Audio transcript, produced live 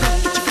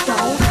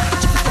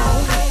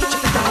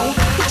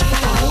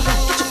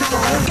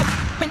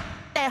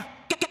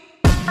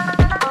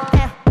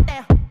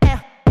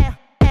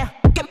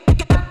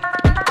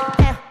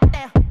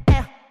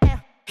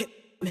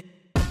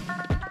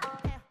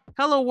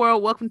Hello,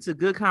 world. Welcome to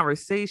Good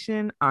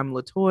Conversation. I'm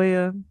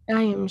Latoya,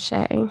 I am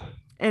Shay.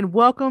 and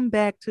welcome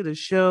back to the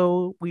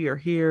show. We are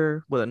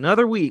here with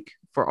another week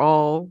for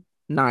all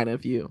nine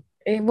of you.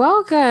 Hey,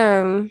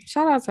 welcome.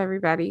 Shout out to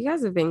everybody. You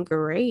guys have been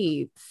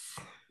great.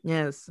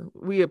 Yes,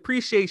 we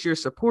appreciate your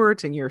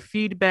support and your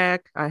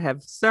feedback. I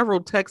have several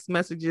text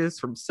messages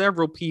from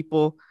several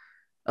people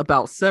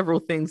about several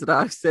things that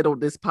I've said on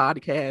this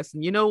podcast.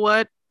 And you know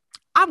what?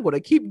 I'm going to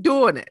keep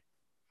doing it.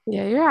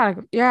 Yeah,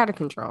 you're out of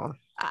control.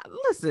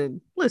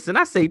 Listen,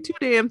 I say two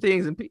damn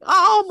things and people,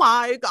 oh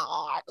my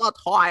God,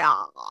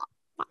 Latoya.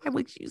 Why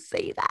would you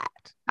say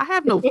that? I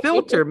have no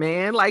filter,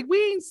 man. Like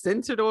we ain't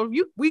censored or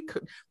you. We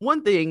could.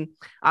 One thing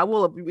I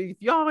will, if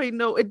y'all ain't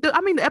know, I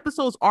mean, the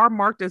episodes are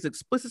marked as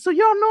explicit, so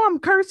y'all know I'm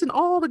cursing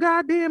all the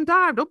goddamn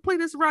time. Don't play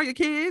this around your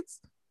kids.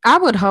 I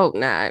would hope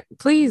not.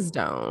 Please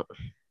don't.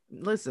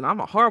 Listen,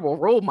 I'm a horrible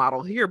role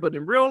model here, but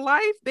in real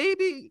life,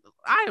 baby,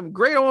 I am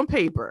great on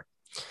paper.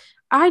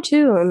 I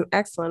too am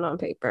excellent on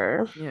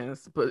paper.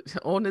 Yes, but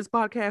on this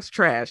podcast,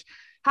 trash.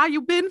 How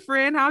you been,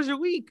 friend? How's your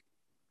week?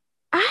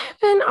 I've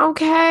been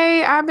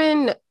okay. I've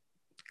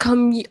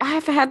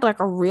had like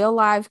a real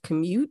live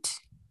commute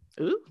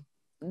Ooh.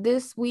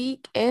 this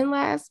week and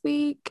last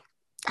week.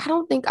 I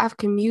don't think I've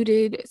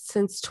commuted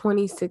since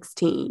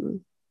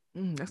 2016.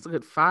 That's a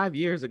good 5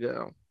 years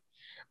ago.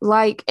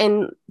 Like,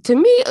 and to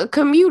me, a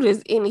commute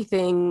is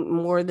anything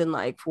more than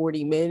like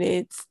 40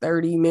 minutes,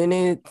 30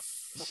 minutes.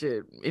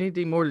 Shit,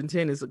 anything more than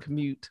 10 is a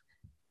commute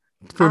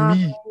for Um,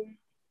 me.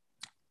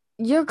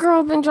 your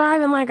girl been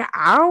driving like an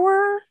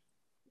hour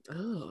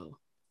Oh,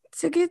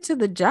 to get to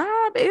the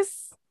job.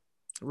 It's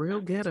real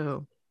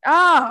ghetto.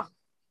 oh,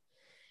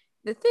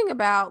 the thing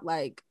about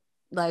like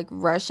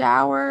rush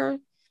hour.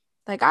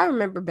 Like I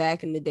remember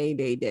back in the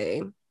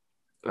day,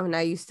 when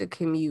I used to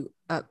commute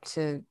up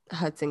to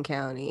Hudson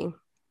County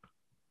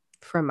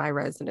from my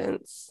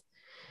residence.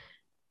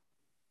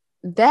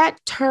 That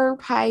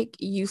turnpike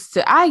used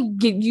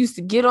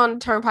to get on the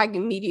turnpike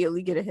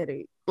immediately, get a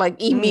headache,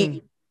 like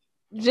immediately.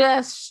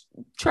 Just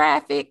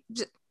traffic.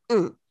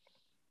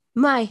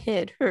 My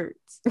head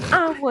hurts.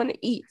 I want to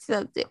eat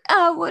something.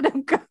 I want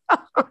to go.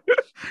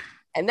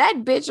 And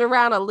that bitch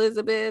around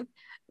Elizabeth,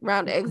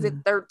 around exit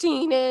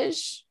 13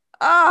 ish.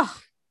 Oh,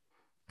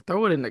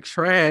 Throw it in the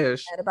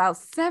trash. at about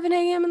 7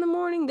 a.m. in the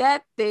morning,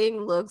 that thing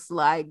looks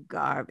like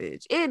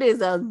garbage. It is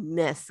a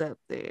mess up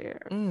there.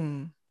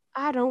 Mm.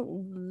 I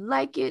don't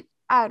like it.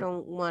 I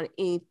don't want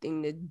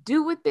anything to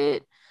do with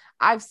it.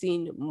 I've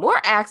seen more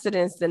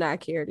accidents than I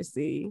care to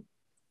see.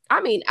 I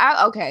mean,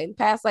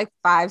 past like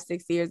 5,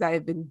 6 years, I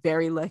have been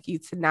very lucky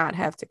to not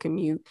have to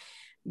commute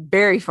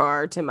very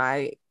far to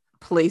my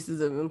places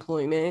of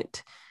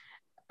employment.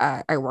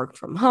 I worked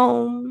from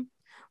home.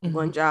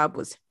 One job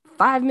was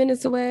 5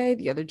 minutes away.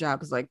 The other job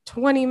was like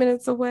 20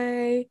 minutes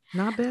away.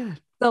 Not bad.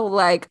 So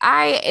like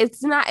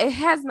it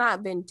has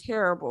not been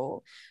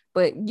terrible,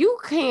 but you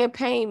can't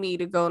pay me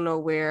to go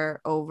nowhere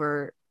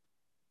over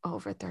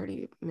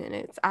 30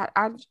 minutes.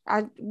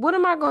 What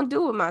am I gonna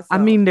do with I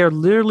myself? mean, they're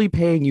literally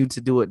paying you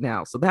to do it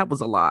now. So that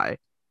was a lie.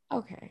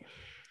 Okay.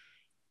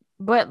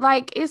 But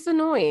like it's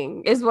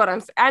annoying, is what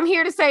I'm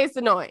here to say. It's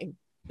annoying.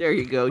 There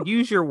you go.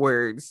 Use your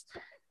words.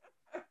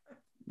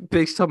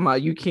 Bitch talking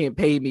about you can't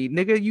pay me.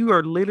 Nigga, you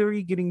are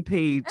literally getting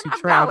paid to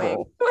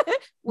travel.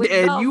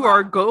 And you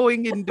are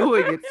going and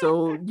doing it.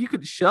 So you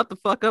could shut the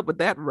fuck up with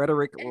that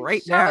rhetoric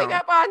right now. Showing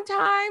up on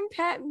time,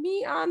 pat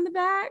me on the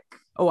back.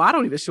 Oh, I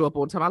don't even show up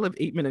on time. I live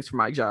 8 minutes from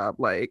my job.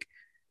 Like,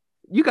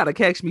 you gotta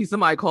catch me.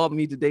 Somebody called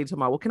me today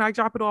tomorrow. Well, can I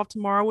drop it off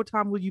tomorrow? What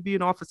time will you be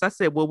in office? I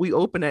said, well, we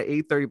open at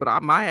 8:30,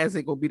 but my ass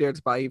ain't gonna be there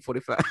until about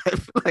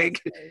 8:45.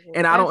 Like,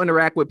 and I don't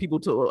interact with people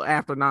till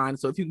after 9.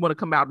 So if you want to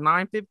come out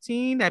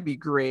 9:15, that'd be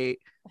great.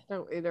 I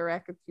don't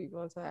interact with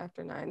people until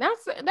after 9.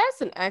 That's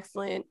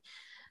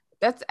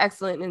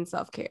excellent in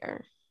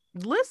self-care.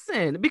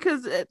 Listen,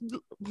 because at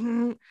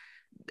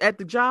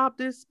the job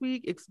this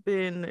week, it's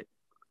been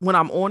when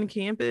I'm on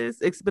campus,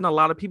 it's been a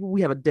lot of people.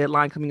 We have a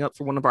deadline coming up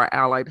for one of our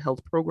allied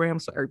health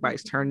programs. So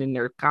everybody's turning in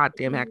their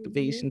goddamn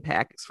activation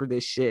packets for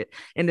this shit.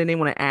 And then they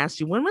want to ask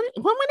you, when will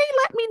they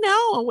let me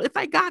know if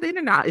I got in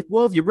or not? If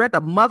you read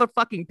the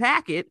motherfucking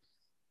packet,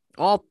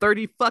 all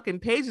 30 fucking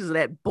pages of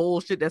that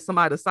bullshit that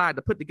somebody decided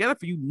to put together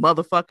for you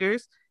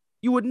motherfuckers,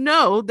 you would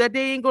know that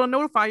they ain't going to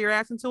notify your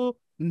ass until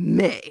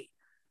May.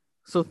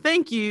 So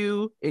thank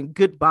you and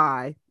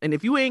goodbye. And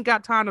if you ain't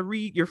got time to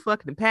read your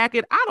fucking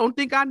packet, I don't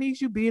think I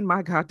need you being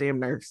my goddamn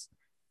nurse.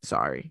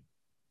 Sorry.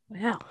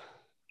 Well,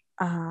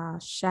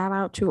 shout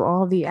out to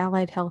all the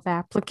allied health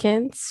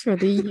applicants for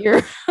the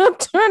year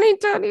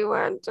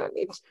 2021,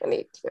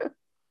 2022.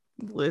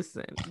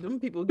 Listen, them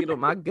people get on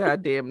my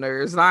goddamn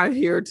nerves. And I'm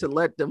here to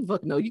let them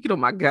fuck know you get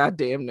on my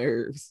goddamn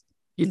nerves.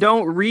 You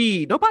don't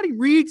read. Nobody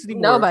reads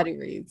anymore. Nobody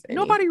reads.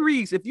 Nobody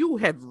reads. If you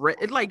have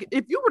read, like,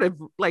 if you would have,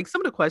 like,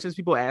 some of the questions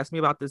people ask me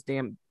about this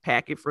damn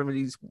packet from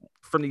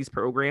these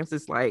programs,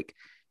 it's like,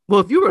 well,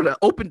 if you were to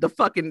open the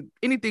fucking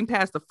anything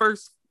past the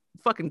first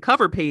fucking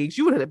cover page,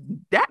 you would have,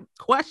 that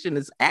question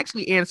is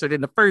actually answered in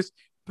the first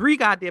 3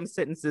 goddamn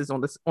sentences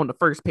on the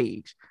first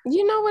page.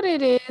 You know what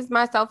it is,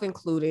 myself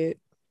included.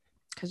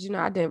 Because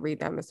I didn't read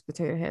that Mr.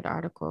 Potato Head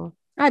article.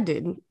 I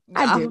didn't.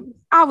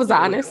 I was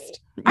honest.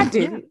 I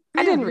didn't.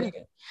 I didn't read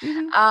it.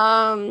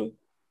 Mm-hmm.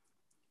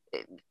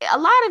 A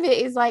lot of it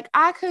is like,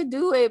 I could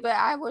do it, but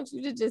I want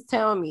you to just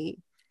tell me.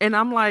 And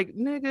I'm like,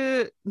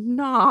 nigga,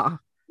 nah.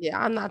 Yeah,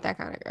 I'm not that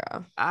kind of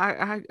girl.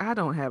 I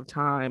don't have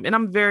time. And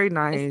I'm very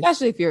nice.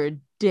 Especially if you're a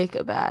dick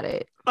about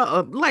it.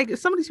 Like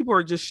some of these people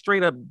are just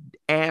straight up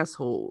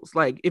assholes.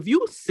 Like if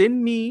you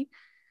send me,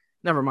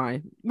 never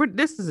mind.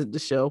 This isn't the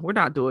show. We're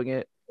not doing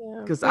it.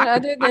 Because I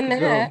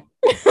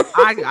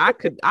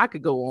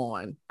could go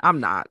on. I'm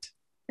not.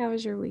 How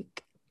was your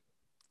week?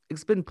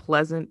 It's been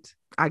pleasant,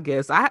 I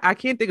guess. I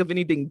can't think of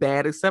anything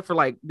bad except for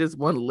like this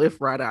one Lyft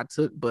ride I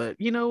took. But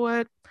you know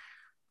what?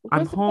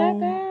 I'm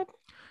home. That bad?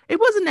 It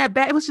wasn't that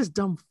bad. It was just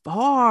dumb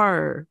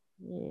far.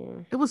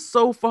 Yeah. It was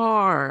so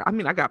far. I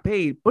mean, I got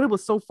paid, but it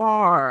was so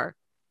far.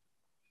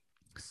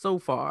 So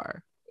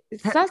far.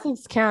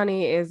 Sussex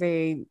County is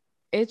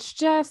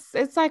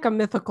it's like a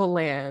mythical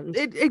land.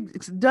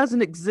 It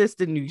doesn't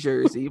exist in New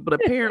Jersey, but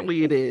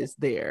apparently it is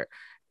there.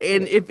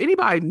 And if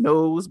anybody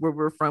knows where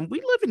we're from, we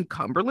live in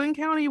Cumberland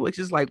County, which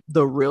is like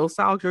the real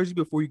South Jersey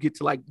before you get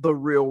to like the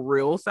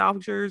real South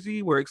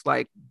Jersey, where it's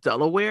like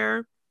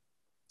Delaware.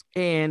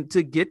 And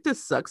to get to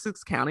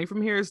Sussex County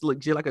from here is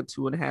legit like a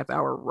 2.5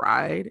 hour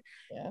ride.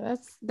 Yeah,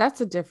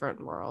 that's a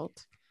different world.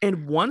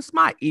 And once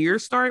my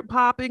ears started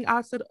popping,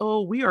 I said,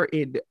 oh, we are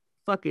in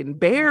fucking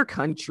bear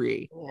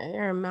country. Yeah,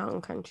 you're in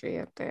mountain country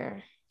up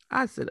there.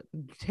 I said,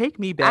 take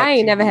me back. I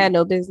ain't never had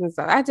no business.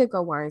 I did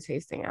go wine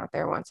tasting out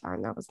there one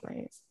time. That was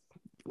nice.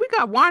 We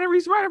got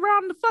wineries right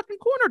around the fucking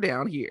corner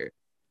down here.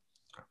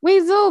 We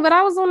do, but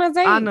I was on a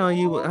date. I know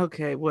you.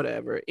 Okay,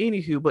 whatever.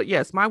 Anywho, but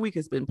yes, my week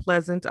has been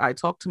pleasant. I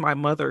talked to my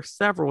mother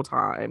several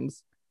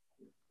times.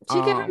 She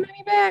get her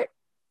money back?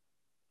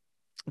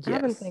 Yes.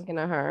 I've been thinking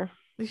of her.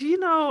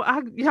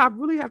 I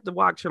really have to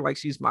watch her like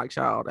she's my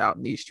child out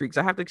in these streets.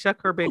 I have to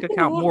check her bank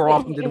account more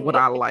often than what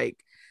I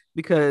like,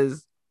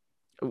 because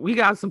we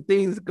got some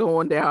things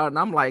going down. And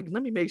I'm like,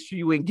 let me make sure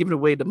you ain't giving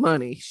away the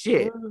money.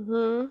 Shit.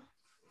 Mm-hmm.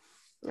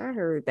 I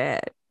heard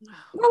that.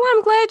 Well,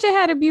 I'm glad you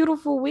had a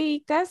beautiful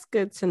week. That's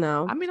good to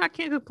know. I mean, I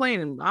can't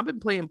complain. I've been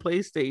playing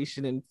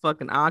PlayStation and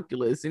fucking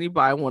Oculus.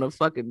 Anybody want to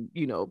fucking,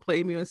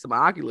 play me in some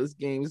Oculus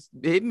games,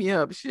 hit me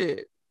up.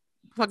 Shit.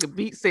 Fucking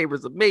Beat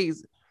Saber's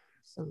amazing.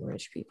 Some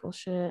rich people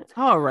shit.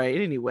 All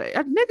right. Anyway,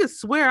 niggas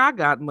swear I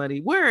got money.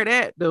 Where it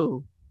at,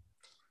 though?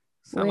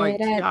 Sound like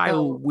T.I.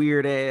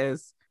 weird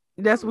ass.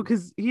 That's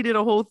because he did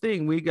a whole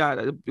thing. We got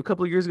a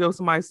couple of years ago,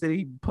 somebody said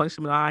he punched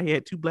him in the eye. He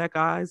had 2 black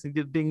eyes. He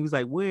did a thing. He was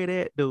like, where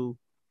that, dude?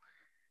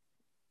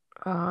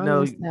 Oh,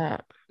 no,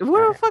 that.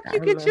 Where the fuck you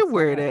get your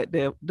where that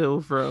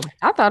dude from?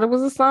 I thought it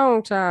was a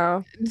song,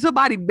 child.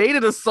 Somebody made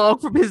it a song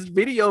from his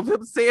video of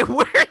him saying,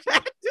 where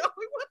that, dude?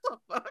 What the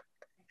fuck?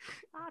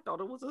 I thought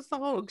it was a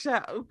song,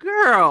 child.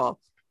 Girl.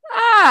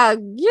 I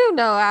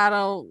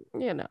don't,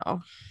 anyway. I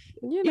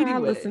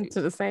listened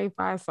to the same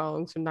 5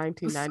 songs from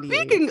 1998.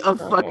 Speaking of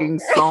fucking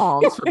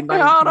songs from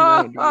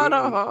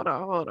 1998.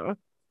 Hold on.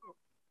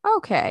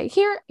 Okay,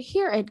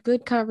 here at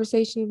Good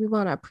Conversation, we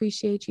want to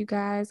appreciate you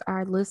guys,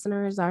 our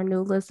listeners, our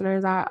new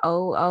listeners, our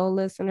OO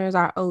listeners,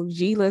 our OG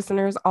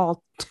listeners,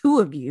 all 2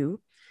 of you,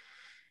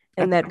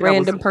 and that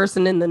random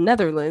person in the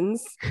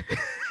Netherlands.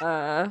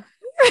 Shout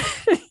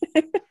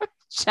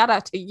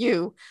out to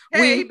you.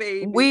 Hey,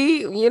 baby.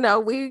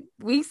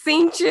 We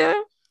seen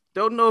you.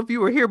 Don't know if you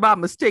were here by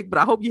mistake, but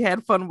I hope you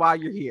had fun while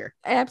you're here.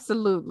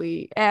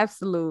 Absolutely.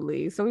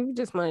 So we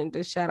just wanted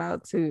to shout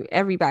out to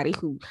everybody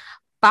who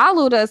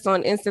followed us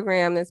on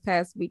Instagram this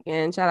past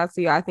weekend. Shout out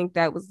to you. I think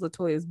that was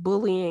Latoya's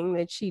bullying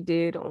that she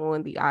did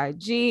on the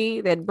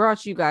IG that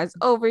brought you guys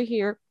over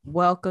here.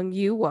 Welcome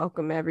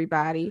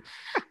everybody.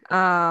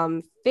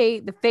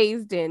 The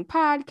Phased In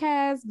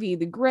Podcast, V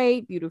the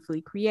Great,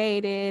 Beautifully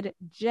Created,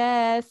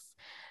 Jess,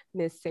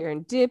 Miss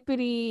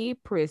Serendipity,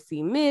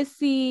 Prissy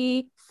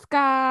Missy,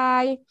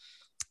 Sky,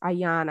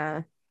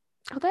 Ayana.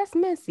 Oh, that's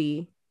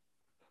Missy.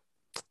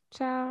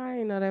 Child, I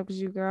didn't know that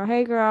was you, girl.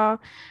 Hey, girl.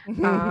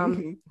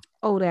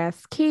 Oh,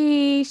 that's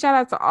Key. Shout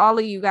out to all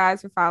of you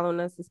guys for following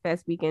us this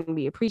past weekend.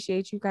 We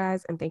appreciate you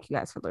guys, and thank you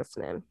guys for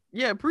listening.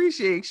 Yeah,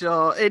 appreciate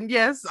y'all. And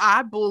yes,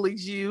 I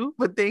bullied you,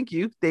 but thank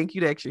you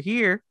that you're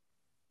here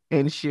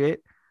and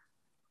shit.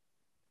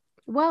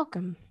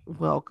 Welcome.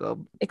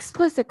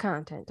 Explicit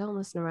content. Don't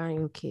listen around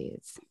your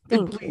kids.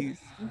 Please.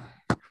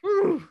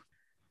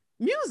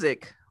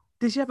 Music.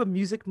 Did you have a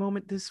music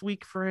moment this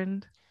week,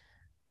 friend?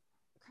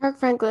 Kirk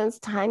Franklin's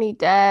Tiny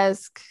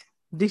Desk.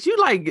 Did you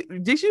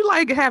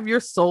have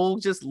your soul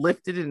just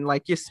lifted and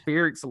like your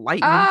spirits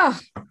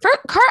lightened? Kirk,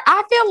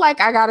 I feel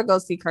like I gotta go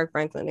see Kirk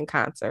Franklin in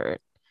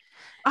concert.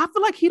 I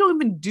feel like he don't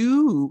even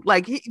do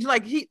he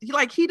don't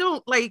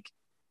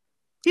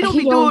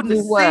be doing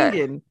the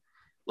singing.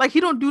 Like he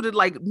don't do the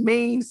like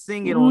main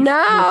singing on.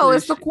 No,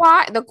 it's the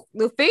choir.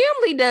 The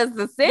family does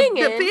the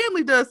singing. The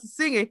family does the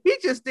singing.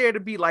 He's just there to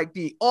be like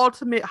the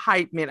ultimate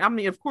hype man. I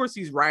mean, of course,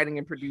 he's writing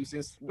and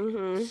producing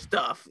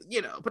stuff,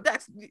 you know. But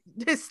that's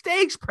his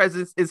stage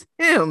presence is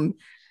him,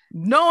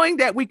 knowing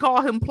that we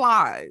call him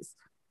Plies.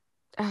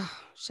 Oh,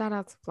 shout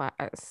out to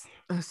Plies.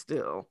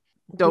 Still,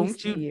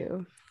 don't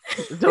you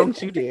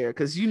dare,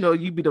 because you know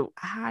you be the.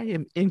 I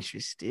am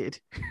interested.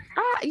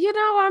 You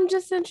know, I'm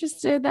just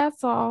interested.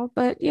 That's all.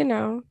 But you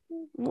know,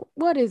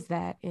 what is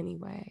that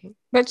anyway?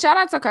 But shout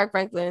out to Kirk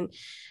Franklin.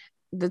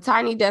 The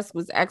Tiny Desk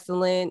was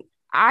excellent.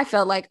 I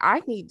felt like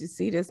I need to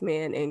see this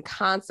man in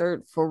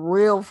concert for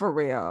real, for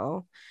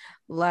real.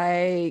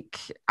 Like,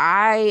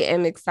 I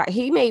am excited.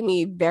 He made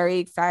me very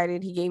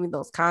excited. He gave me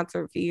those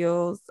concert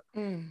feels.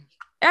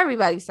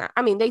 Everybody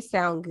they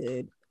sound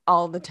good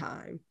all the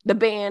time. The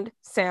band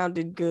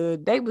sounded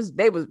good. They was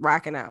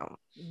rocking out.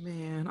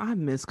 Man, I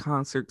miss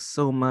concerts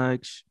so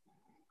much.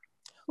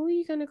 Who are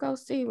you gonna go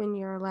see when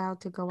you're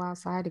allowed to go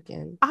outside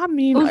again? I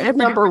mean, who's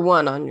number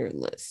one on your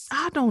list?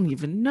 I don't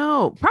even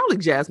know. Probably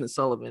Jasmine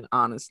Sullivan,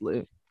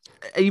 honestly.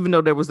 Even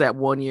though there was that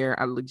one year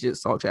I legit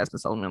saw Jasmine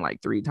Sullivan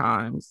like 3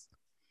 times.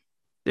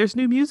 There's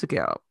new music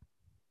out.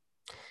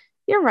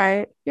 You're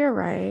right.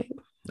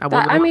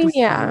 I mean,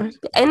 yeah,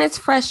 and it's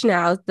fresh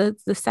now. The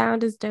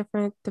sound is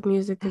different. The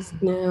music is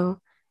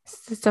new.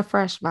 It's a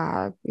fresh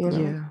vibe, you know.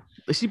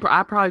 Yeah,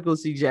 I probably go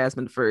see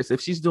Jasmine first. If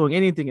she's doing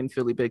anything in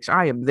Philly, bitch,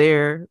 I am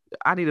there.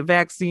 I need a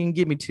vaccine.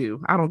 Give me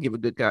 2. I don't give a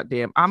good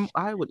goddamn.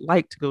 I would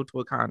like to go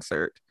to a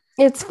concert.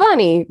 It's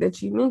funny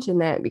that you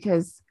mentioned that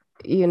because,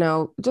 you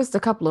know, just a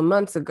couple of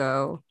months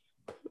ago,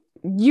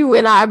 you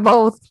and I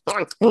both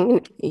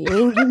ain't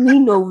give me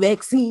no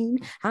vaccine.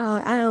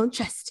 I don't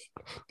trust it.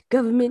 The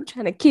government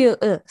trying to kill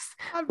us.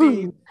 I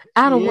mean,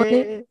 I don't want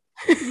it.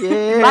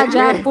 Yeah, my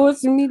job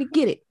forcing me to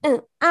get it.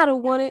 I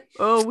don't want it.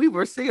 Oh, we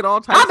were seeing all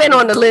types. I've been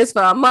on the list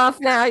for a month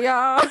now,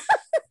 y'all.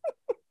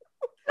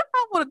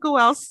 I want to go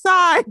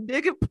outside,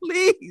 nigga.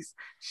 Please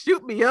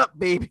shoot me up,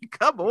 baby.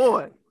 Come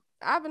on.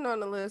 I've been on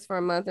the list for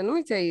a month, and let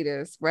me tell you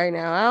this right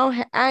now.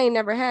 I ain't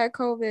never had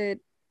COVID.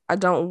 I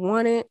don't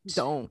want it.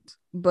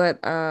 But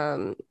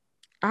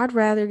I'd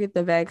rather get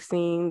the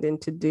vaccine than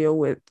to deal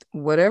with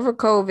whatever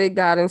COVID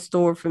got in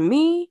store for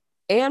me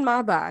and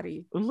my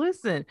body.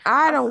 Listen,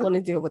 I don't want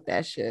to deal with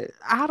that shit.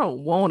 I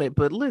don't want it,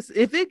 but listen,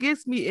 if it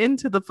gets me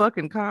into the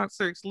fucking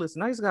concerts,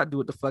 listen, I just gotta do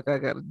what the fuck I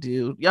gotta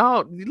do.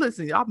 Y'all,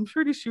 listen, I'm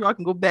pretty sure I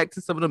can go back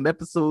to some of them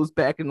episodes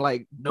back in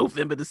like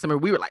November, December.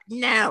 We were like,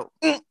 no,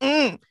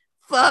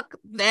 fuck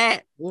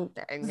that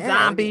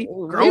zombie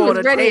growing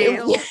a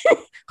tail.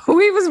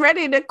 We was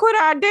ready to quit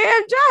our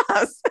damn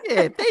jobs.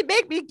 Yeah, if they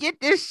make me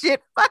get this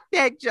shit, fuck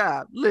that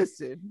job.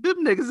 Listen,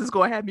 them niggas is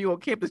gonna have me on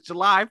campus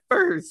July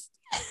 1st.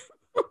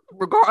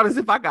 Regardless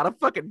if I got a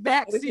fucking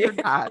vaccine or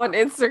not. On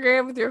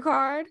Instagram with your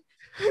card.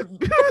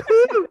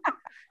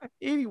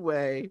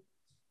 Anyway,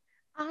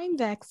 I'm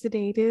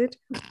vaccinated.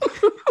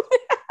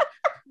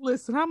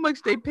 Listen, how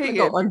much they pay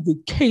go on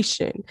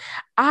vacation.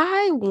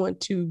 I want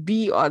to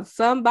be on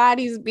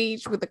somebody's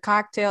beach with a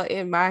cocktail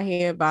in my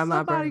hand by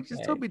my birthday. Somebody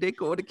just told me they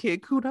go to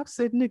Cancun. I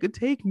said, nigga,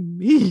 take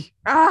me.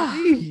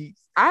 Please.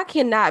 I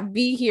cannot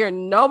be here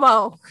no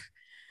more.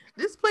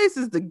 This place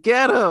is the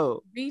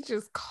ghetto. Beach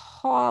is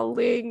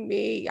calling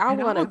me. I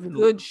want a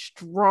good,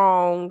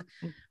 strong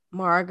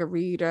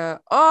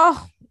margarita.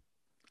 Oh,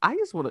 I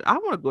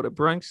want to go to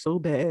brunch so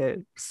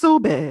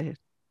bad.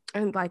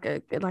 And like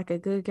a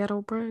good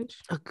ghetto brunch.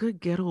 A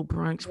good ghetto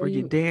brunch where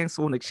you dance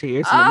on the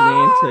chairs and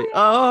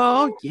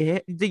the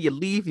man then you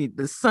leave,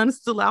 the sun's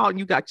still out, and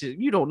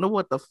you don't know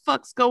what the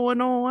fuck's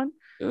going on.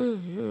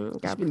 You've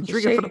been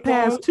drinking for the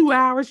past 2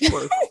 hours. You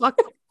are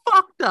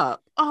fucked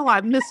up. Oh,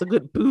 I miss a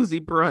good boozy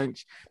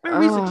brunch.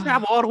 Remember, we used to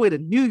travel all the way to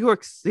New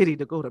York City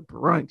to go to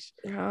brunch.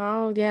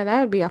 Oh, yeah,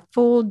 that would be a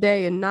full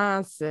day of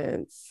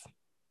nonsense.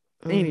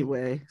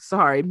 Anyway,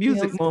 sorry.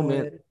 Music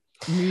moment.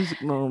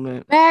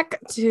 Back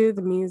to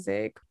the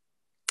music.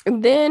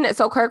 And then,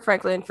 so Kirk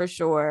Franklin for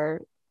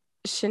sure.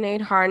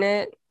 Sinead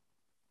Harnett.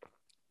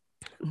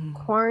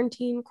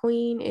 Quarantine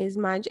Queen is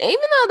my, even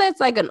though that's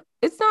like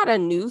it's not a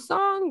new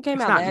song. It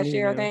came out last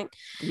year, I think.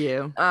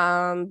 Yeah.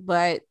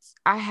 But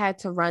I had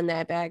to run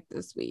that back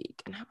this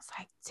week, and I was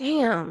like,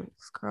 damn,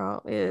 this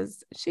girl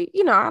is she,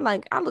 you know,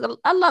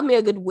 I love me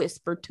a good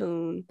whisper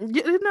tune.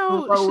 You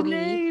know,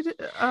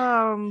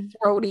 Sinead,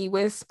 throaty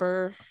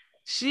whisper.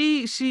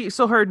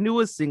 So her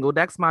newest single,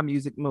 that's my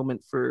music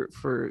moment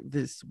for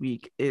this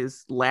week,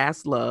 is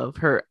Last Love.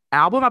 Her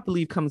album, I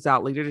believe, comes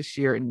out later this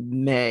year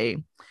in May.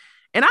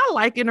 And I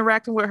like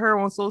interacting with her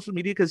on social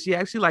media because she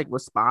actually like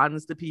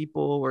responds to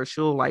people, or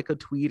she'll like a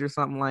tweet or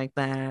something like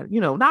that.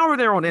 You know, now we're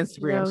there on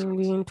Instagram.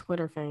 Being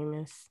Twitter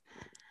famous.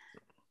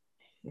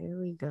 Here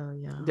we go,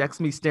 y'all.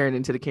 That's me staring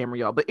into the camera,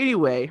 y'all. But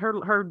anyway,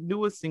 her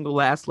newest single,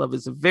 Last Love,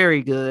 is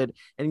very good.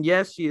 And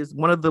yes, she is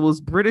one of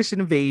those British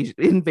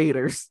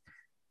invaders.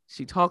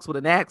 She talks with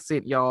an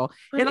accent, y'all.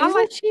 But And I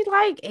like, isn't she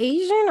like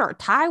Asian or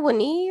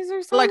Taiwanese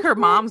or something? like her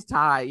mom's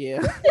Thai,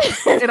 yeah.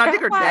 And I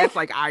think her dad's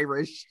like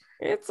Irish.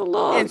 It's a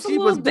And she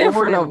was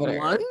born in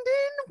London.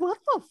 What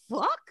the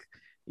fuck?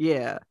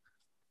 Yeah.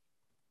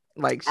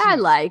 Like I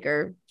like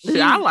her.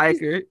 I like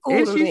her. Cool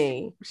And to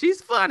me.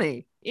 she's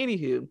funny.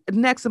 Anywho,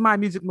 next in my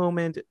music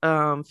moment,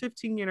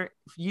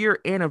 15-year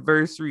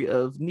anniversary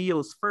of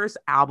Neo's first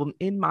album,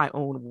 In My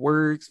Own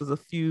Words, was a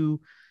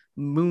few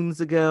moons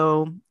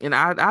ago. And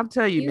I'll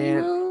tell you,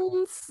 man.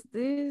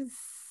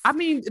 I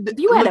mean, if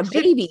you had a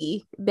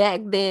baby back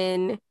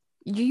then,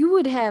 you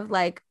would have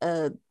like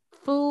a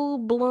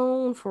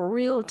full-blown for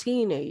real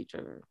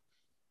teenager.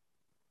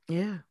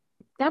 Yeah.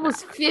 That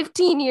was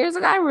 15 years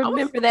ago. I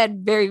remember that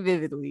very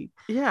vividly.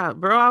 Yeah,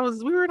 bro.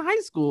 We were in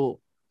high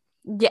school.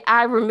 Yeah,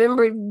 I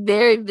remember it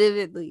very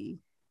vividly.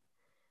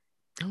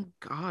 Oh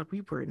God,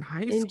 we were in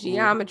high school. In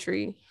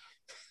geometry.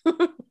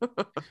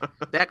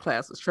 That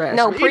class was trash.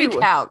 No,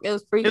 pre-calc. It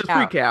was pre-calc. It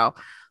was pre-calc.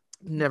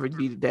 Never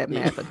needed that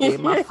math a day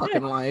in my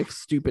fucking life.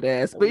 Stupid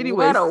ass. But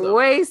anyway, what a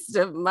waste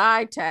of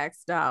my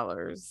tax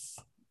dollars.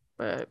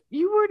 But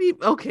you weren't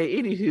even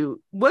okay. Anywho,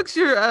 what's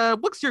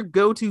your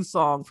go-to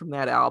song from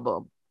that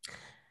album?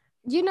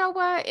 You know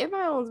what? In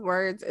My Own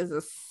Words is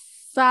a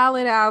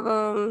solid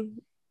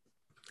album.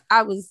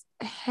 I was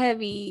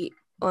heavy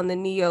on the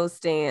Neo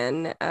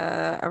stan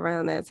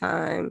around that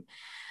time.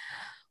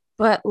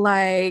 But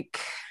like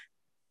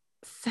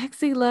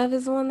Sexy Love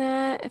is on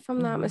that, if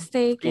I'm not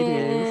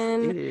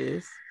mistaken. It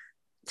is.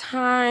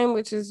 Time,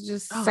 which is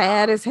just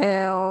sad as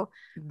hell.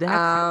 That's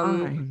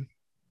Time.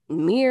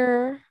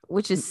 Mirror,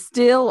 which is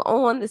still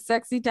on the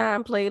Sexy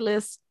Time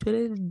playlist to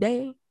this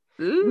day.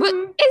 But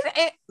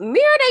Mirror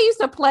they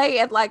used to play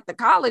at like the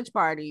college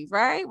parties,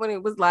 right? When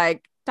it was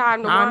like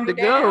time to wind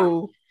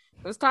down.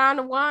 It was time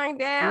to wind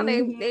down.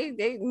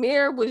 They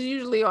Mirror was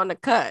usually on the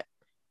cut.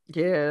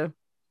 Yeah.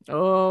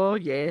 Oh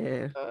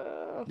yeah.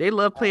 They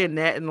love playing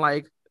that and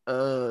like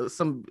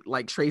some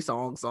like Trey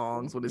songs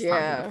when it's time to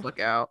get the fuck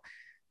out.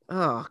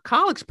 Oh,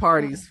 college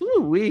parties.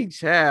 Woo-wee,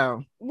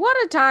 child.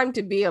 What a time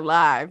to be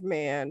alive,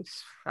 man.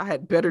 I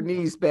had better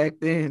knees back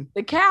then.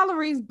 The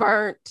calories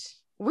burnt.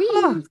 We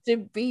used to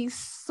be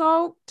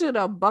soaked to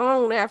the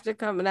bone after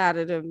coming out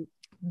of them.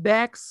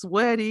 Back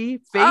sweaty,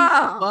 face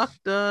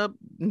fucked up,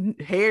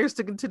 hair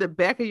sticking to the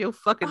back of your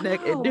fucking neck,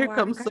 and there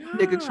comes some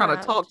nigga trying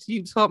to talk to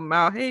you, talking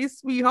about, hey,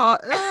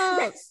 sweetheart,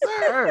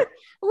 sir.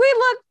 We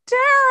look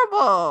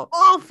terrible.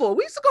 Awful.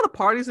 We used to go to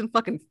parties in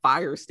fucking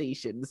fire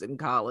stations in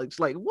college.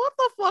 Like, what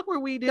the fuck were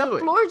we doing? The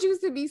floors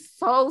used to be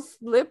so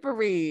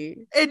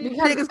slippery. And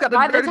niggas got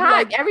by the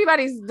time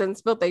everybody's done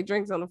spilt their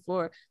drinks on the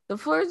floor, the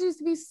floors used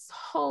to be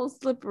so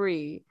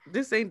slippery.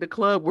 This ain't the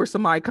club where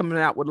somebody coming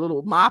out with a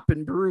little mop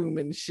and broom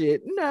and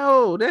shit.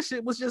 No, that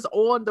shit was just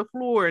on the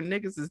floor and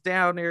niggas is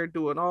down there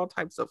doing all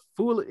types of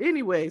fool.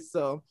 Anyway,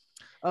 so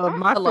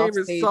my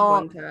favorite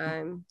song. One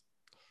time.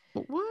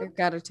 What? I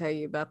gotta tell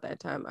you about that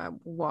time I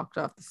walked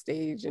off the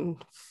stage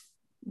and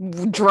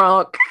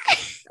drunk.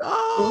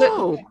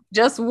 Oh,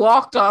 just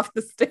walked off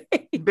the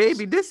stage.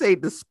 Baby, this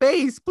ain't the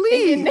space,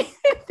 please.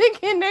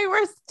 Thinking they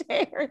were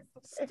stairs.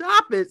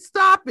 Stop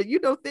it. You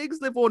know, things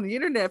live on the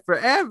internet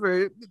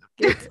forever.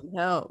 Get some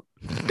help.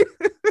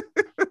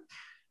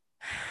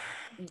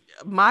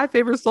 My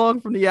favorite song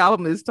from the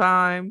album is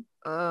Time.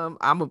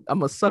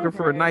 I'm a sucker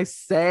for a nice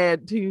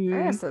sad tune.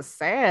 That's a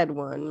sad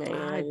one, man.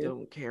 I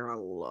don't care. I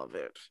love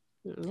it.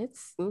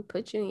 It's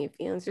put you in your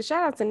feelings. So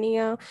shout out to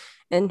Neo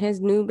and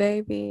his new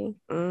baby.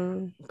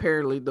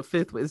 Apparently the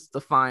 5th is the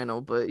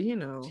final, but you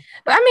know.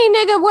 I mean,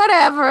 nigga,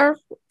 whatever.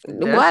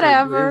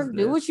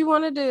 Do what you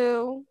want to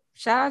do.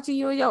 Shout out to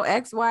you and your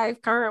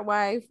ex-wife, current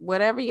wife,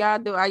 whatever y'all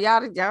do. Are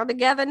y'all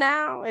together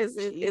now? Is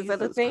it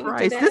a thing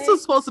today? This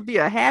was supposed to be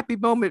a happy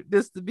moment,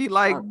 just to be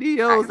like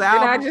Neo's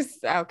album.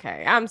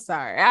 I'm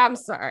sorry.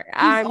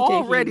 I'm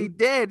already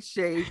dead,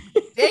 Shay.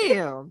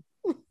 Damn.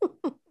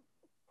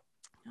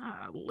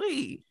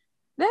 Golly.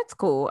 That's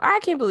cool.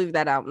 I can't believe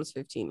that album's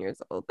 15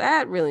 years old.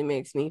 That really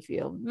makes me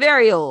feel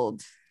very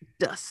old.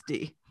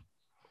 Dusty.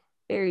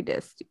 Very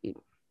dusty.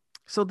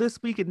 So this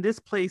week in this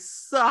place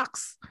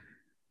sucks.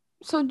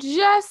 So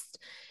just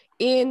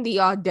in the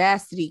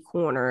audacity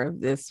corner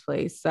of this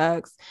place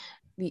sucks,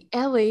 the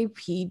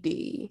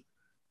LAPD.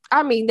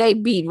 I mean, they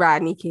beat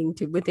Rodney King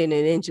to within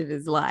an inch of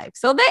his life.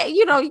 So that,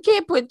 you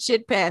can't put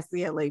shit past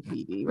the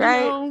LAPD,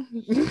 right?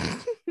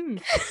 No.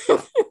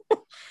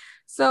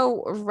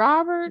 So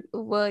Robert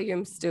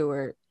William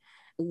Stewart,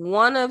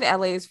 one of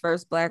LA's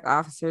first Black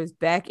officers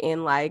back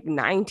in like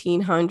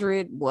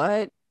 1900,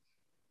 what?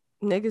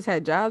 Niggas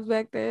had jobs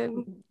back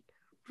then?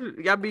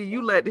 I mean,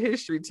 you let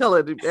history tell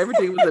it.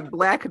 Everything was in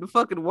black and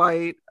fucking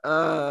white.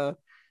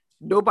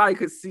 Nobody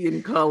could see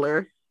in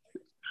color.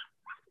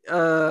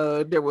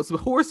 There was a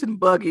horse and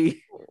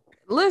buggy.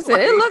 Listen,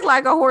 it looked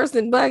like a horse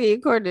and buggy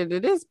according to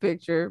this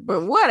picture,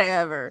 but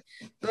whatever.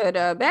 But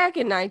back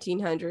in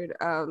 1900,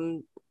 a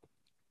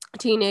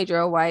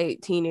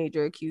white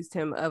teenager accused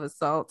him of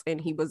assault and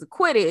he was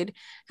acquitted.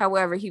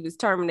 However, he was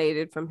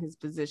terminated from his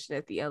position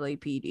at the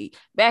LAPD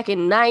back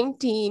in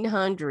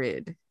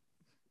 1900.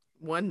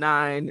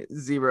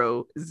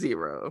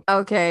 1900.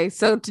 Okay,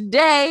 so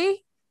today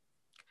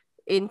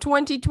in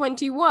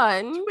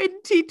 2021,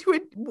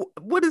 2020,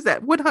 what is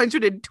that?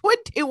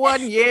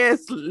 121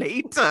 years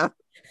later.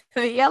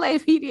 the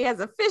LAPD has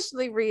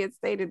officially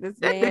reinstated this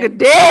That man nigga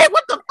dead.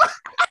 What the fuck?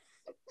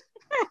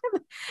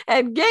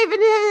 and gave him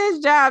his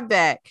job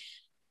back.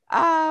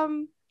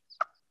 Um,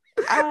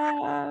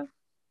 uh,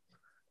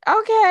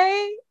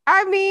 okay.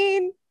 I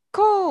mean,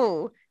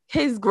 cool.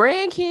 His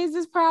grandkids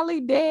is probably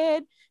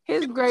dead.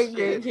 His great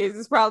grandkids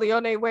is probably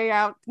on their way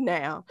out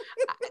now.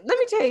 Let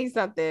me tell you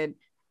something.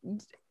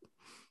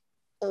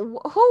 Who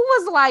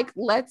was like,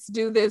 let's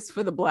do this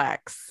for the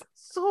blacks?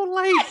 So,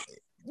 like,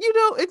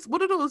 it's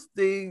one of those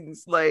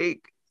things,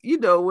 like,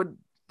 when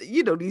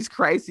these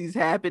crises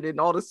happen and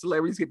all the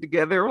celebrities get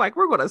together, like,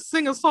 we're gonna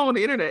sing a song on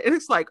the internet, and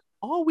it's like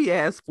all we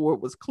asked for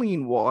was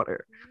clean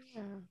water.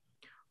 Yeah.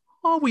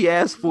 All we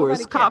asked for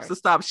is cops to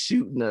stop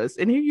shooting us.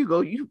 And here you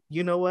go. You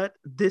know what?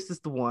 This is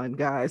the one,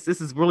 guys.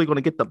 This is really going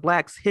to get the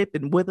blacks hip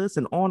and with us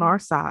and on our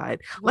side.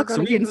 Let's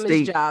reinstate give him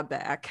his job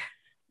back.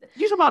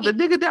 You talking about the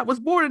nigga that was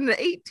born in the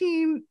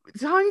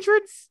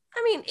 1800s?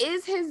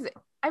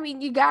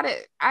 You got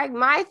it.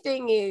 My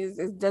thing is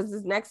does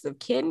his next of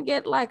kin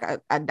get like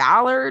a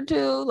dollar or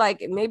two?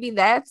 Like maybe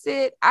that's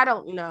it. I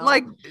don't know.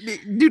 Like,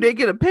 do they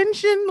get a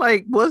pension?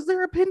 Like, was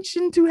there a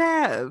pension to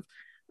have?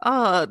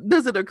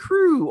 Does it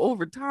accrue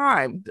over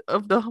time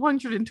of the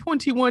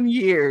 121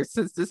 years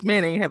since this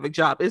man ain't have a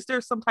job? Is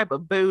there some type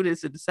of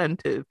bonus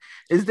incentive?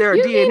 Is there a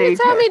you DNA mean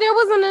to tell me there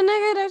wasn't a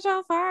nigga that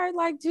y'all fired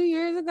like 2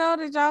 years ago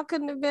that y'all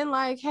couldn't have been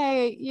like,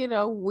 hey,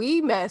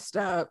 we messed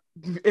up.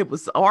 It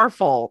was our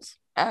fault.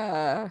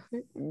 You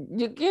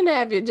can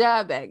have your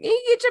job back.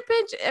 You get your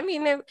pension.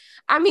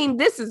 I mean,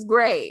 this is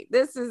great.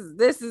 This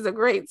is a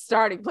great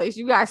starting place.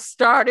 You guys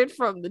started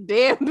from the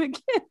damn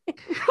beginning.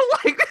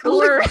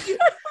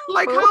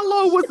 like how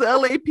long was the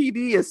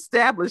LAPD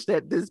established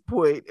at this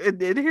point? And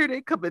then here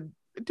they come in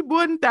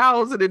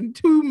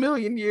 1,002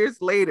 million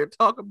years later,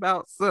 talk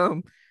about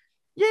you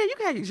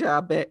got your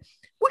job back.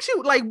 What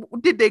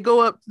did they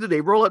roll up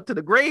to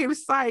the grave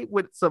site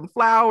with some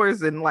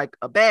flowers and like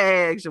a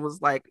badge? It was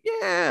like,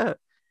 yeah.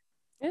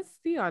 It's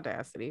the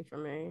audacity for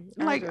me.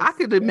 Like, I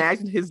could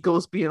imagine his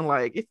ghost being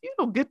like, if you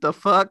don't get the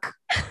fuck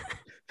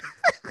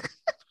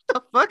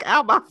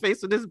out my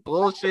face with this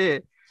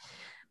bullshit.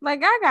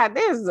 Like,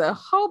 there's a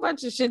whole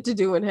bunch of shit to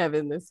do in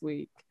heaven this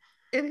week.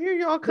 And here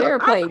y'all come. They're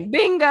playing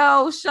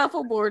bingo.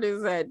 Shuffleboard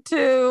is at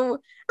 2.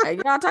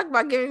 And y'all talking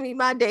about giving me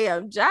my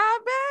damn job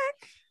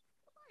back?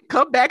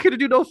 Come back here to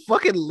do no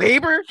fucking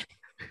labor.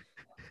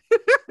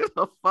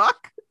 The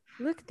fuck?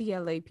 Look at the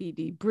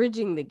LAPD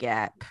bridging the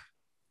gap.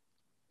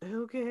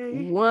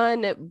 Okay.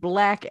 One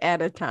black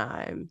at a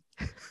time.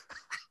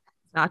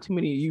 Not too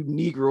many of you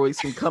Negroes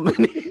can come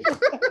in here.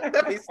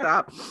 Let me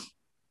stop.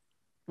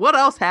 What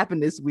else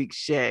happened this week,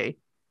 Shay?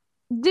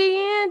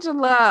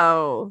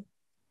 D'Angelo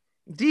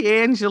did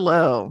a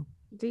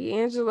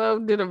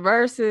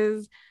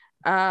versus,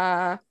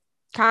 kinda.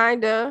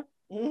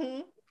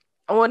 Mm-hmm.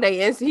 One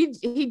day,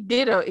 he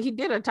did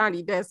a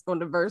tiny desk on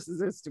the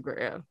versus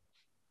Instagram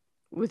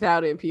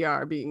without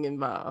NPR being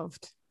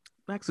involved.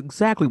 That's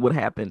exactly what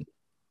happened.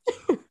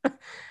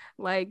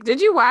 Like, did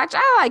you watch?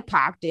 I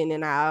popped in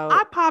and out.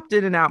 I popped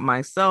in and out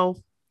myself.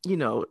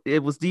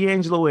 It was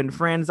D'Angelo and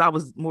Friends. I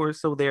was more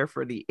so there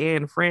for the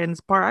and Friends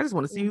part. I just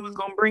want to see who was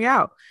gonna bring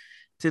out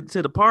to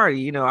the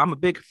party. I'm a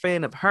big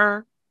fan of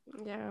her.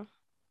 Yeah.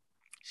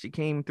 She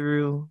came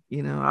through,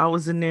 I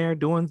was in there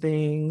doing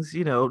things,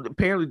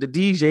 apparently the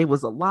DJ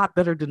was a lot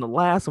better than the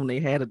last one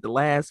they had at the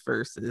last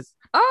verses.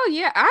 Oh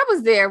yeah, I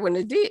was there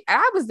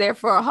I was there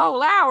for a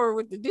whole hour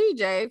with the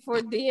DJ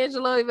before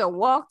D'Angelo even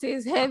walked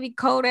his heavy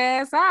coat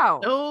ass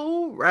out.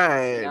 Oh,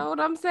 right. You know what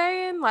I'm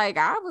saying? Like,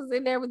 I was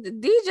in there with the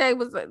DJ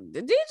almost felt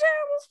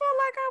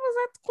like I was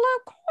at the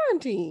club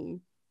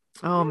quarantine.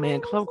 Oh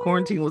man, club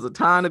quarantine was a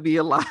time to be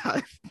alive.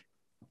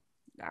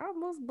 I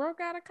almost broke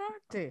out a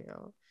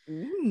cocktail.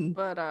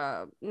 But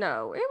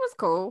no, it was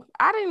cool.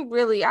 I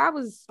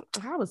was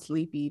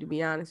sleepy, to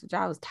be honest with you.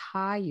 I was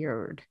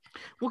tired.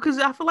 Well, because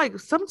I feel like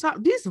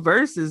sometimes these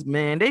verses,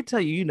 man, they tell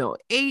you,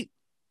 8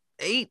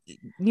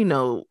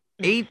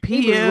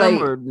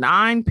 p.m. or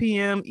 9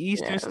 p.m.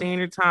 Eastern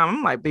Standard Time.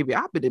 I'm like, baby,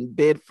 I've been in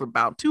bed for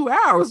about 2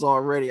 hours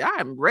already. I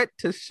am ready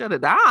to shut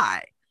an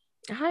eye.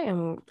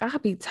 I'll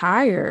be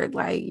tired.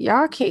 Like,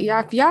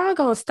 if y'all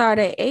gonna start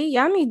at 8,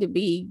 y'all need to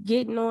be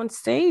getting on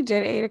stage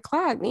at 8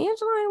 o'clock.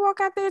 Angela ain't walk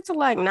out there till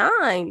like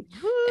 9.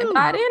 And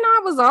by then I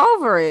was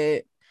over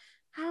it.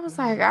 I was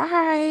like, all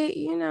right,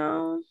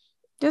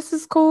 this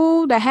is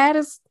cool. The hat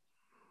is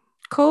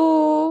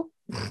cool.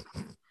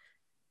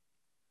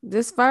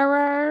 This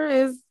furrer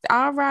is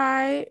all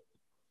right.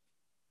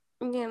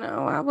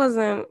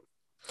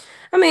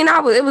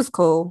 It was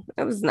cool.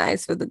 It was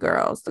nice for the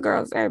girls.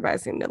 Everybody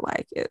seemed to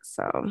like it.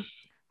 So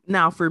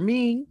now for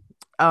me,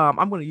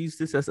 I'm going to use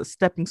this as a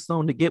stepping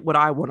stone to get what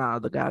I want out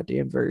of the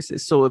goddamn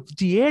verses. So if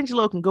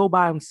D'Angelo can go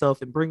by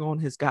himself and bring on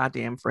his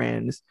goddamn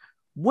friends,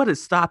 what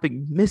is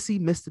stopping Missy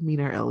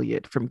Misdemeanor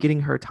Elliott from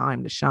getting her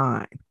time to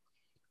shine?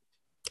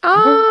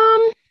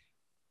 Um,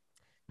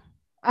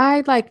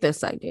 I like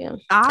this idea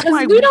I'm because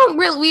like, we don't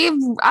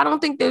really. I don't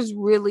think there's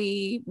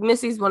really.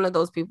 Missy's one of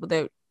those people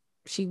that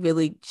she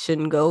really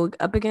shouldn't go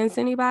up against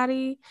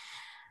anybody.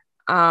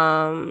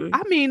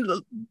 I mean,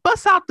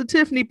 bust out the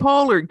Tiffany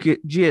Pollard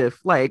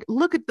gif. Like,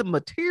 look at the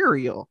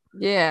material.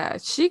 Yeah,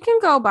 she can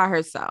go by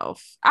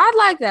herself. I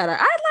like that. I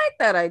like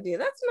that idea.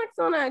 That's an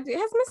excellent idea.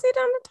 Has Missy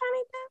done the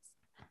Tiny Desk?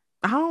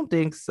 I don't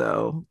think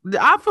so.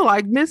 I feel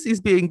like Missy's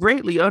being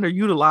greatly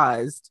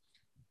underutilized.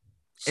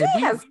 She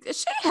has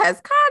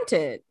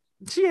content.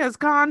 She has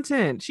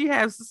content. She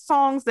has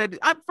songs that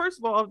first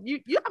of all,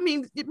 I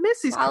mean,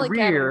 Missy's Solid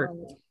career.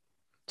 catalog.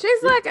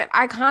 She's like an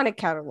iconic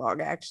catalog,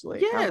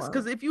 actually. Yes,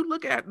 because if you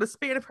look at the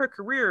span of her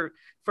career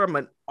from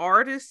an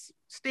artist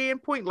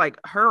standpoint, like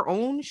her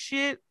own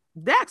shit,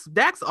 that's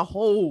a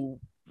whole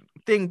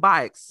thing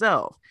by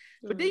itself.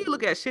 But then you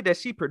look at shit that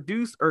she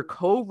produced or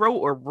co-wrote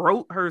or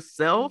wrote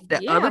herself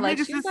that other like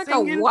niggas she's is like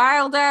singing. a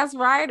wild ass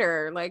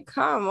writer. Like,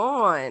 come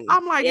on.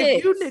 I'm like,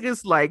 if you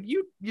niggas like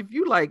if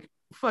you like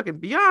fucking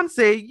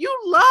Beyonce, you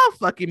love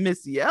fucking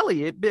Missy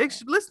Elliott,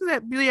 bitch. Listen to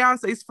that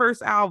Beyonce's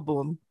first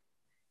album.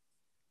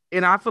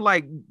 And I feel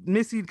like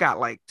Missy got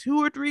like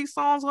 2 or 3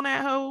 songs on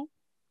that hoe.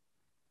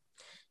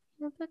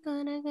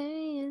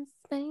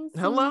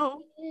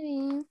 Hello.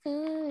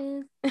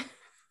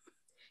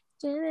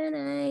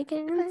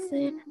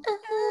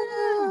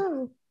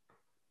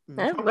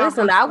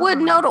 Listen, I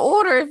wouldn't know the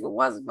order if it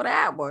wasn't for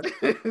that one.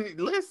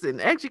 Listen,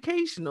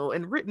 educational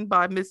and written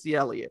by Missy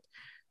Elliott.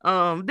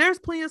 There's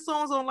plenty of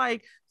songs on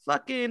like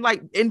fucking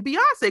like, and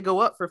Beyonce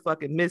go up for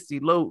fucking Missy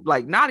low,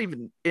 like not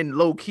even in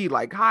low key,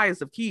 like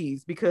highest of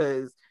keys,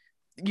 because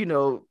you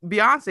know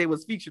Beyonce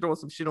was featured on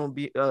some shit on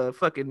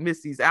fucking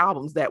Missy's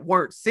albums that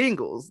weren't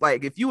singles.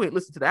 Like if you ain't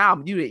listened to the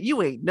album,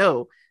 you ain't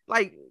know.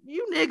 Like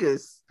you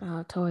niggas.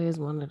 Toy is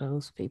one of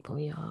those people,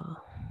 y'all.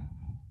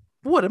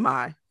 What am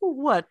I?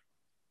 What?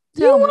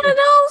 You're one of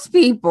those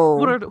people.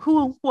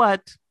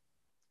 What?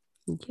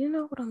 You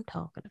know what I'm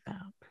talking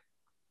about.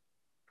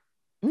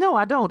 No,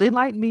 I don't.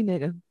 Enlighten me,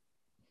 nigga.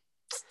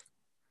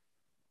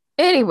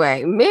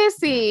 Anyway,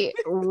 Missy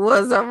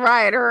was a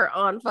writer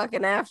on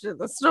fucking After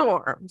the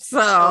Storm. So,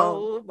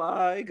 oh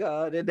my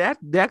god, and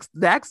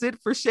that's it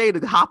for Shay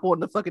to hop on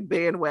the fucking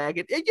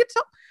bandwagon.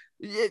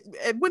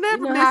 And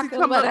whenever Missy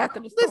comes up,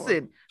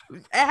 listen,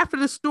 After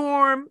the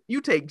Storm,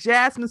 you take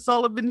Jasmine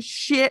Sullivan's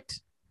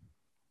shit.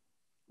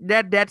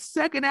 That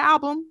second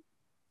album.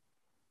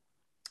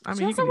 I mean,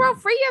 she also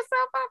wrote "Free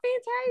Yourself" by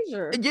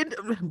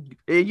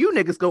Fantasia. You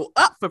niggas go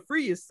up for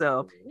 "Free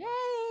Yourself." Yay.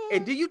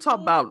 And do you talk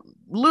about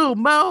Lil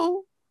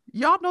Mo?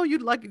 Y'all know you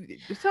like.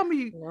 Tell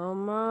me. Lil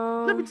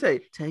Mo. Let me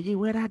tell you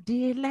what I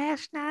did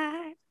last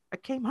night. I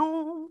came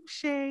home,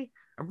 Shay,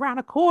 around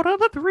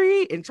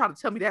 2:45, and try to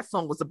tell me that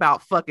song was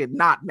about fucking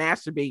not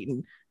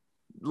masturbating,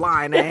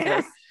 lying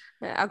ass.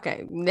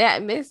 Okay,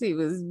 that Missy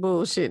was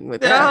bullshitting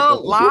with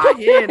that.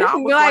 Lying. I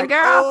was like,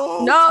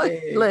 girl, no,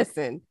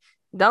 listen,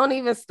 don't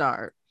even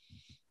start.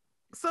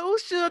 So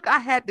shook, I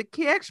had to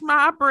catch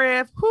my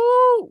breath.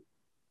 Whoo!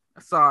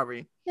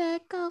 Sorry. There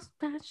goes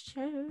my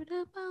shirt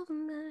above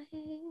my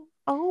head.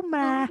 Oh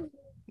my!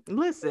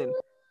 Listen,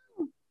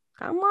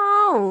 come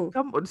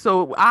on.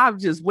 So I'm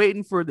just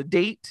waiting for the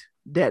date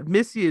that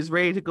Missy is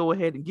ready to go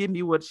ahead and give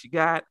me what she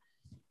got,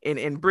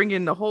 and bring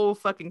in the whole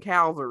fucking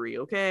cavalry.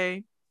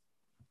 Okay.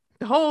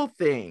 The whole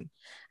thing.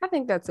 I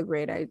think that's a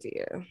great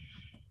idea.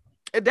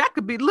 And that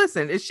could be,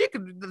 listen, if she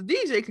could, the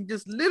DJ could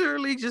just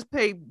literally just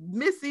play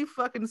Missy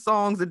fucking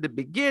songs in the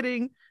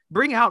beginning,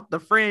 bring out the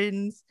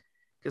friends,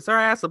 because her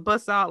ass will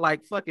bust out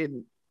like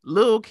fucking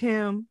Lil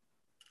Kim.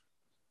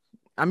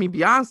 I mean,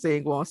 Beyonce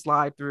ain't gonna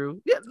slide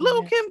through. Yeah,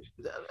 Lil Kim,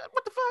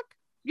 what the fuck?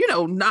 You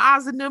know,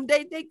 Nas and them,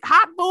 they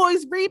Hot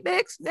Boys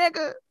remix,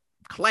 nigga.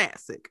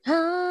 Classic.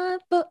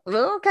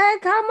 Okay,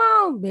 come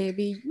on,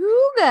 baby.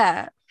 You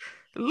got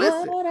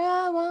listen. What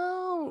I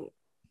want.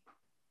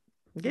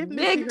 Give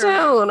Big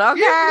tune, okay?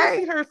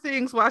 Give Missy her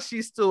things while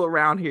she's still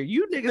around here.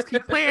 You niggas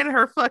keep playing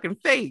her fucking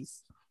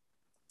face.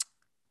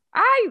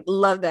 I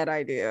love that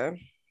idea.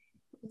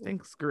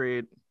 Thanks,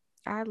 Grid.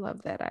 I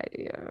love that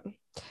idea.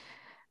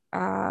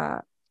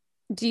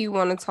 Do you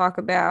want to talk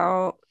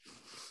about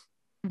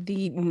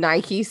the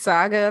Nike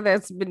saga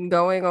that's been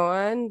going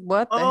on?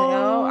 What the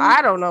hell?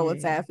 I don't know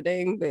what's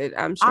happening, but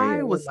I'm sure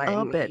I was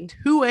up at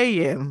 2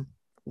 a.m.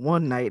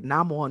 one night and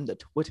I'm on the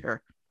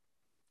Twitter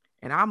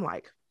and I'm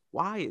like,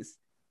 why is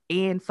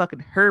Ann fucking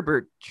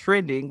Herbert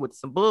trending with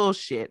some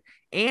bullshit?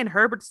 Ann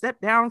Herbert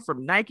stepped down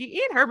from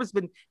Nike. Ann Herbert's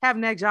been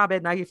having that job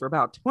at Nike for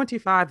about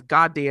 25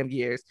 goddamn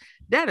years.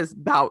 That is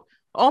about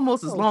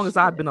almost as long as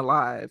I've been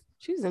alive.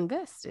 She's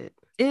invested.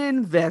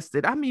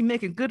 I mean,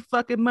 making good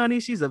fucking money.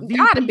 She's a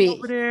VP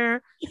over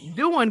there,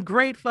 doing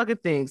great fucking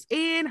things.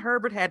 Ann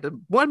Herbert had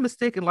the one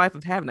mistake in life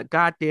of having a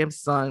goddamn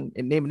son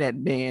and naming that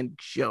man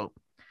Joe.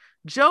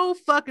 Joe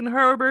fucking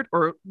Herbert,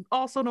 or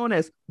also known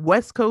as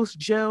West Coast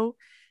Joe,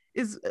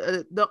 is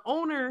the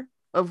owner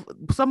of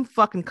some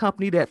fucking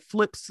company that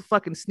flips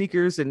fucking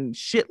sneakers and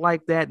shit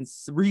like that and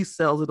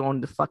resells it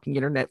on the fucking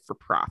internet for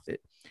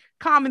profit.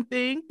 common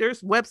thing.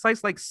 There's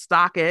websites like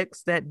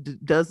StockX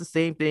that does the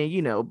same thing.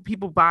 You know,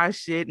 people buy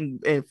shit and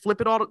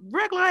flip it all.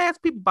 Regular ass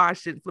people buy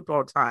shit and flip it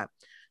all the time.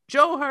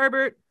 Joe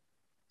Herbert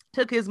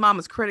took his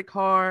mama's credit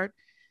card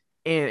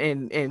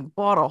and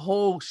bought a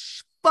whole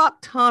fuck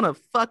ton of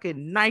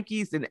fucking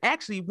Nikes and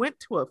actually went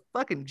to a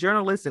fucking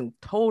journalist and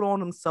told on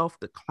himself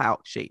the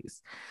clout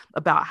chase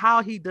about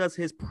how he does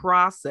his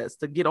process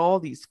to get all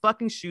these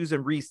fucking shoes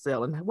and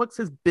resell and what's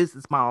his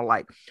business model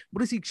like. What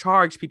does he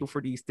charge people for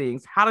these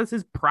things? How does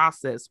his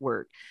process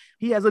work?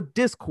 He has a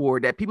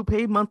Discord that people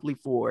pay monthly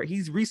for.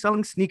 He's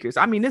reselling sneakers.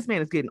 I mean, this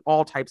man is getting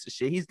all types of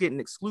shit. He's getting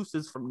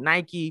exclusives from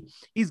Nike.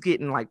 He's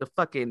getting like the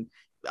fucking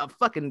a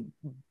fucking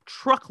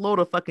truckload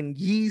of fucking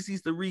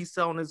Yeezys to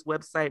resell on his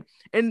website.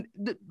 And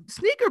the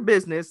sneaker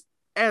business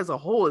as a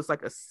whole is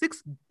like a $6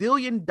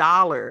 billion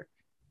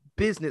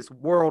business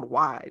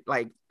worldwide.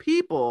 Like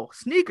people,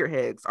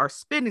 sneakerheads are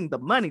spending the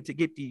money to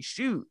get these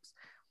shoes.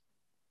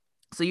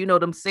 So, you know,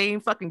 them same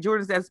fucking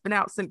Jordans that's been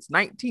out since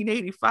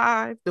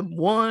 1985, them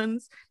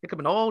ones, they come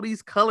in all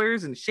these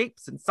colors and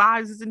shapes and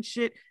sizes and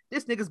shit.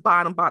 This nigga's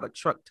buying them by the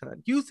truck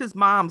ton. Use his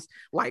mom's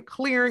like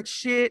clearance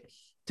shit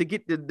to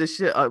get the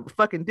shit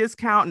fucking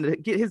discount and to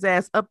get his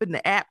ass up in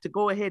the app to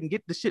go ahead and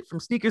get the shit from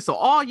sneakers. So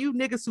all you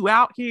niggas who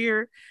out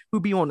here who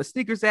be on the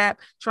sneakers app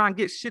trying to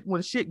get shit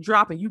when shit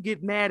drop and you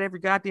get mad every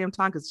goddamn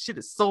time because shit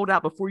is sold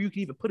out before you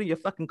can even put in your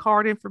fucking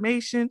card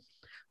information.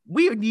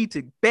 We need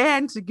to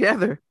band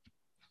together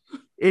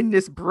in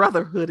this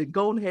brotherhood and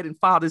go ahead and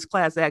file this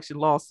class action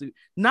lawsuit.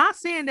 Not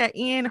saying that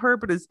Ian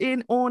Herbert is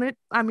in on it.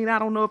 I mean, I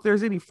don't know if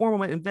there's any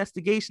formal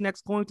investigation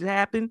that's going to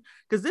happen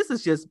because this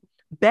is just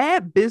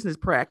bad business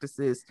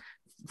practices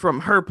from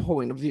her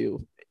point of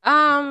view.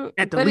 But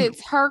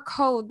it's her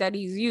code that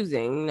he's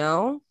using,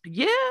 no?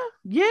 Yeah.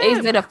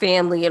 Is it a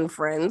family and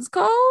friends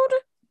code?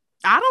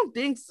 I don't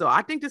think so.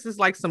 I think this is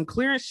like some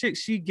clearance shit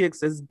she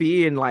gets as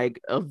being like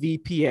a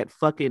VP at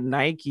fucking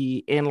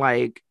Nike and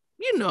like,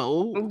 you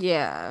know.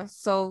 Yeah.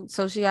 So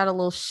she got a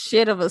little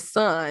shit of a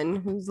son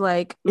who's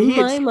like,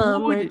 my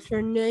mom works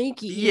for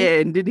Nike.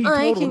 Yeah, and then he told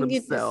I can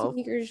himself,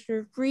 get the sneakers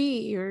for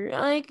free, or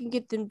I can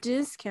get them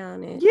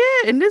discounted.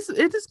 Yeah, and this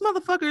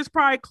motherfucker is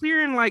probably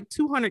clearing like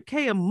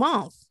 $200K a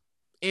month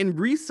and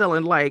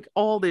reselling like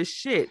all this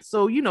shit.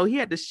 So, you know, he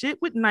had to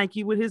shit with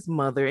Nike with his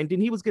mother, and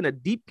then he was getting a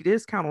deep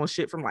discount on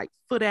shit from like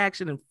Foot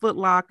Action and Foot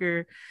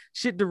Locker,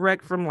 shit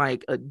direct from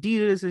like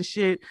Adidas and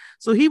shit.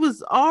 So he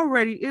was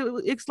already,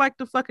 it's like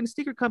the fucking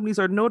sneaker companies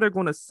know they're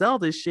going to sell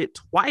this shit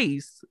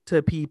twice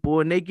to people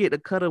and they get a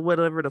cut of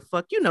whatever the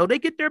fuck, you know, they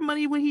get their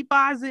money when he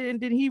buys it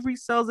and then he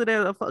resells it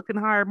at a fucking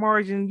higher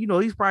margin. You know,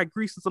 he's probably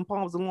greasing some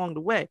palms along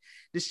the way.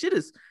 This shit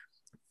is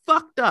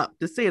fucked up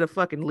to say the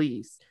fucking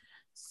least.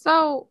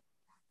 So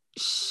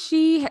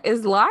she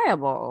is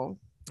liable.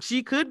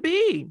 She could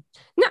be.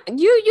 No,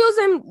 you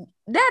using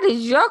that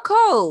is your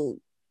code.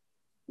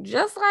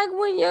 Just like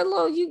when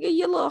you get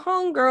your little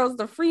homegirls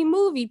the free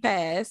movie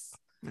pass.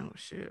 Oh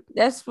shit.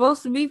 That's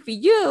supposed to be for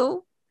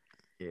you.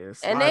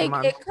 Yes. And they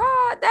get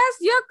caught. That's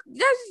your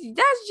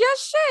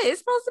shit. It's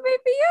supposed to be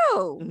for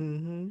you.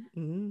 Mm-hmm,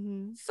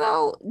 mm-hmm.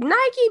 So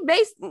Nike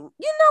you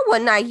know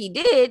what Nike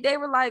did? They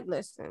were like,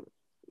 listen,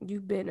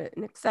 you've been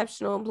an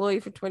exceptional employee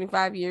for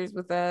 25 years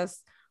with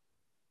us.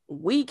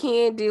 We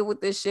can't deal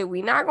with this shit.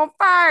 We not gonna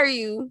fire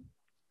you,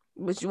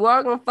 but you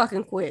are gonna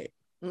fucking quit.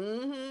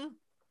 Mm-hmm.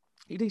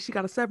 You think she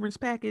got a severance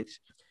package?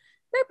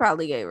 They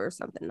probably gave her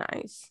something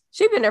nice.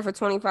 She been there for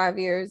 25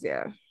 years.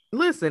 Yeah.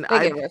 Listen,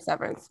 they gave her a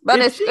severance, but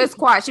it's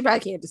quiet. She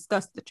probably can't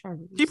discuss the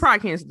terms. She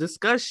probably can't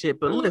discuss shit.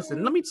 But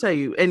listen, let me tell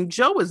you. And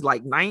Joe is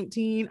like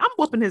 19. I'm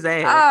whooping his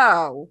ass.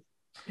 Oh,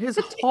 his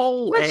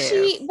whole ass.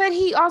 But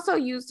he also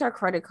used her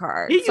credit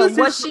card. So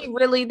was she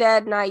really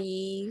that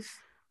naive?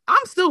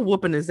 I'm still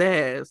whooping his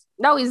ass.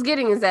 No, he's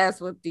getting his ass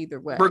whooped either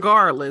way.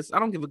 Regardless, I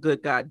don't give a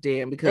good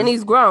goddamn and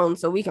he's grown,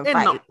 so we can fight.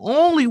 And the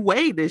only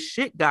way this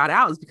shit got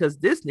out is because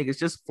this nigga's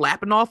just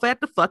flapping off at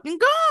the fucking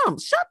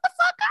gums. Shut the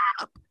fuck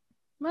up.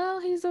 Well,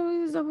 he's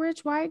a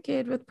rich white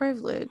kid with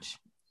privilege.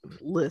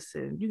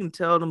 Listen, you can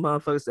tell the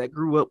motherfuckers that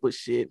grew up with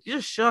shit,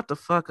 just shut the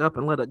fuck up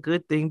and let a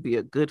good thing be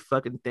a good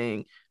fucking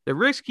thing. The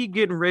rich keep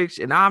getting rich,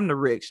 and I'm the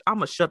rich. I'm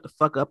gonna shut the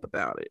fuck up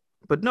about it.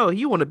 But no,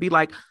 you want to be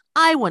like,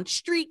 I want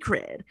street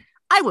cred.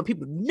 I want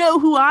people to know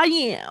who I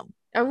am.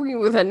 And we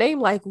with a name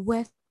like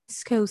West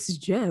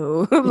Coast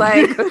Joe.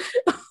 Like,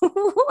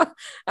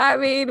 I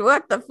mean,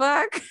 what the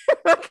fuck?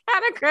 What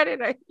kind of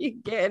credit are you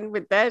getting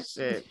with that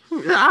shit?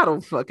 I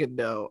don't fucking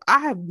know.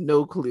 I have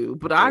no clue.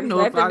 But I know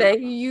if the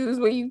name you use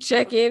when you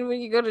check in when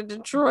you go to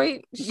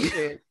Detroit.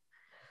 Shit.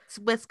 It's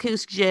West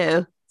Coast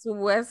Joe. It's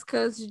West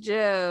Coast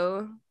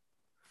Joe.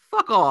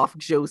 Fuck off,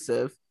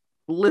 Joseph.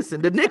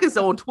 Listen, the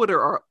niggas on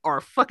Twitter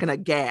are fucking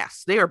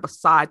aghast. They are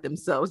beside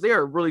themselves. They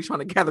are really trying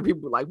to gather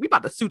people like, we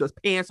about to sue us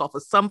pants off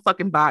of some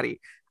fucking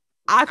body.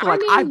 I feel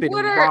I've been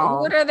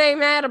wrong. What are they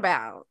mad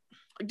about?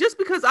 Just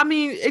because, I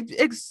mean,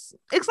 it's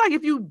like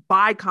if you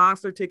buy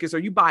concert tickets or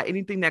you buy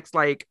anything that's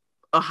like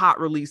a hot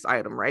release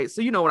item, right?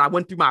 So, you know, when I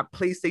went through my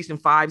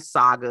PlayStation 5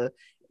 saga,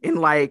 and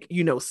like,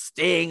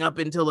 staying up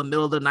until the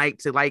middle of the night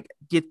to like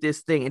get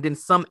this thing. And then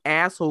some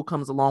asshole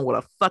comes along with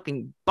a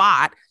fucking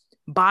bot,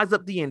 buys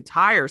up the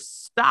entire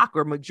stock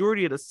or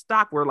majority of the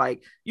stock where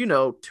like,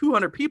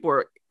 200 people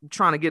are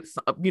trying to get,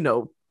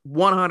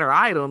 100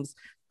 items.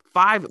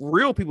 5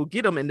 real people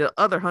get them, and the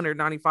other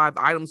 195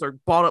 items are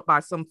bought up by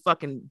some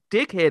fucking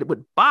dickhead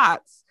with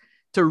bots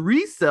to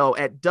resell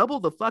at double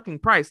the fucking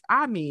price.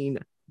 I mean,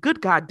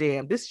 good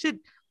goddamn, this shit,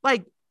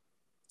 like,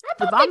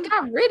 I thought they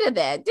got rid of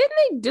that. Didn't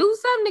they do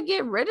something to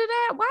get rid of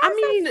that? Why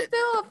is that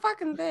still a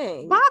fucking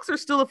thing? Bots are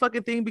still a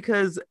fucking thing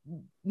because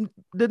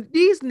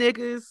these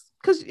niggas,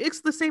 because it's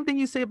the same thing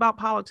you say about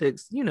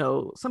politics.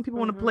 Some people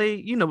want to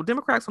play,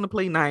 Democrats want to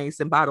play nice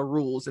and by the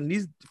rules, and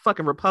these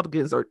fucking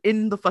Republicans are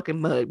in the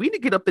fucking mud. We need to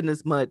get up in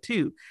this mud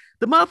too.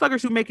 The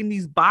motherfuckers who making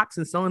these bots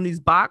and selling these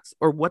bots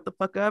or what the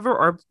fuck ever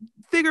are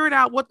figuring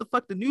out what the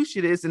fuck the new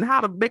shit is and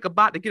how to make a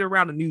bot to get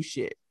around the new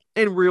shit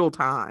in real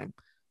time.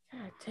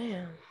 God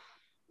damn.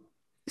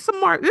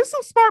 There's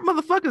some smart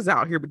motherfuckers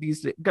out here, but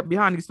these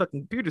behind these fucking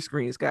computer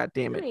screens. God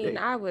damn it!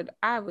 I mean,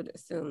 I would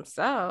assume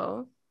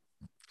so.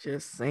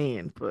 Just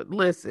saying. But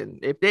listen,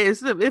 if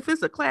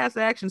it's a class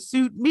action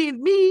suit, me,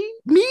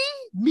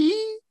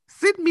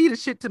 send me the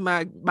shit to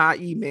my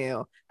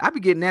email. I be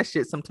getting that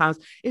shit sometimes.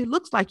 It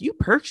looks like you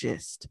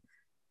purchased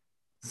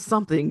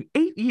something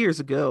 8 years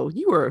ago.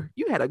 You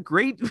had a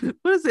great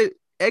what is it?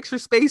 Extra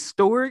space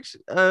storage,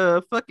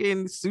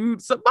 fucking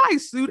suit. Somebody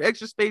suit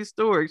extra space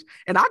storage,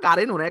 and I got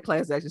in on that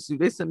class action suit.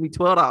 They sent me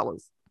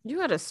 $12.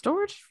 You had a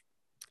storage?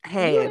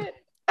 Had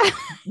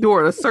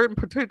during a certain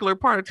particular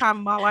part of time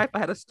in my life, I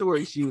had a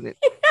storage unit.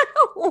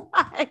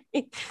 Why?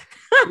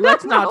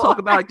 Let's not talk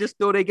about it. Just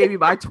though they gave me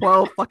my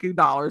 $12 fucking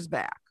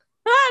back.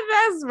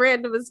 That's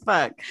random as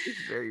fuck.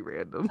 It's very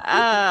random.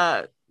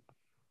 I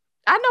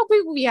know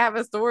people be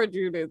having storage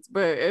units,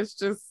 but it's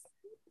just.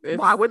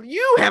 Why would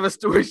you have a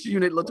storage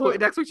unit, Latoya?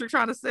 That's what you're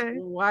trying to say?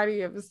 Why do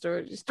you have a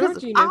storage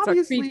units? Are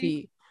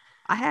creepy.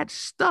 I had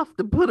stuff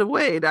to put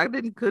away that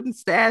I couldn't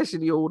stash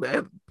in the old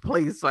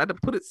place, so I had to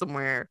put it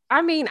somewhere.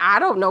 I mean, I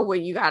don't know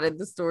what you got in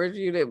the storage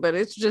unit, but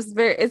it's just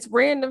it's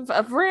random,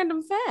 a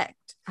random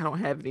fact. I don't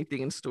have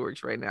anything in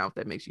storage right now, if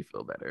that makes you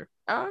feel better.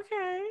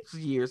 Okay. It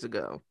was years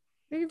ago.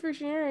 Thank you for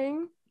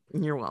sharing.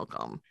 You're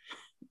welcome.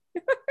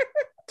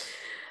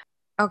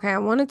 Okay, I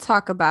want to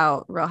talk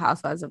about Real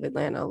Housewives of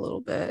Atlanta a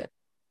little bit.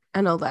 I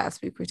know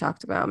last week we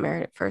talked about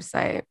Married at First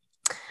Sight.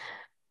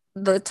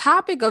 The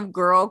topic of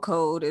girl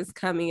code is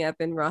coming up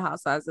in Real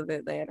Housewives of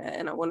Atlanta,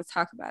 and I want to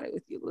talk about it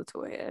with you,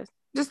 Latoya,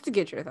 just to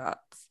get your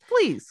thoughts.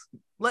 Please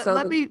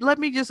let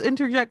me just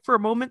interject for a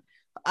moment.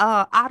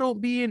 I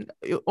don't be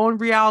on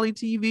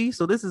reality TV,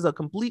 so this is a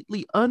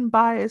completely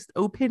unbiased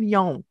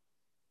opinion.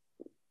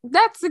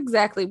 That's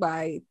exactly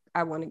why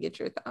I want to get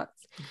your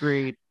thoughts.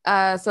 Great.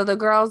 So the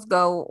girls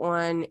go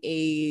on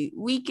a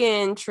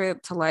weekend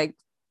trip to like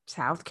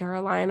South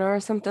Carolina or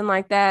something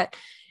like that.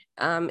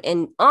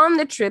 And on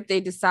the trip, they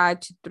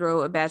decide to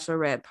throw a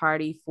bachelorette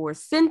party for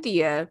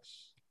Cynthia,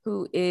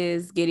 who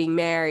is getting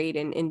married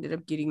and ended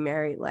up getting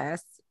married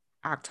last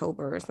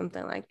October or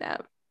something like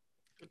that.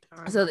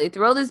 So they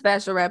throw this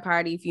bachelorette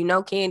party. If you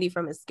know Candy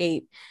from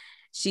Escape,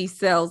 she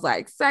sells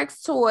like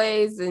sex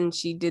toys, and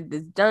she did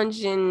this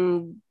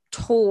dungeon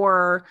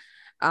tour,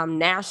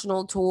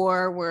 national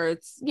tour where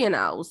it's,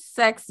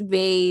 sex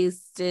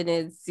based, and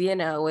it's,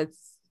 it's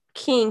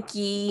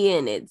kinky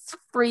and it's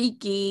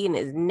freaky and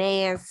it's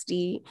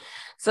nasty.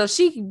 So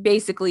she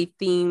basically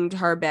themed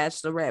her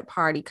bachelorette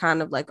party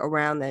kind of like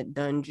around that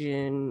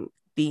dungeon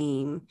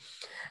theme.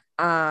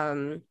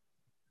 They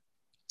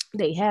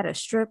had a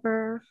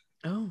stripper.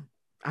 Oh,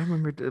 I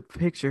remember the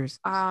pictures.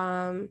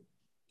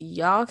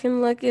 Y'all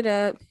can look it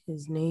up.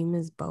 His name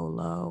is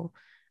Bolo.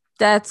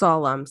 That's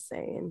all I'm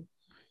saying.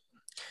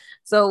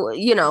 So,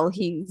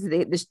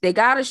 they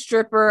got a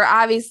stripper.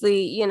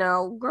 Obviously,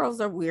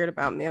 girls are weird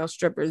about male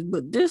strippers,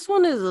 but this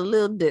one is a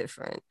little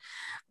different.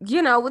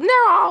 When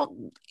they're all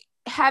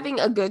having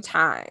a good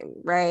time,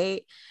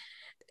 right?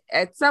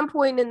 At some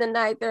point in the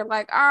night, they're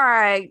like, all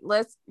right,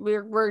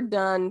 we're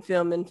done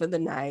filming for the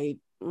night.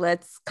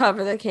 Let's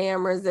cover the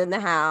cameras in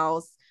the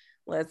house.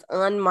 Let's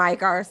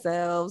unmic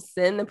ourselves,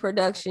 send the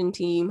production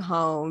team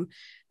home,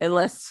 and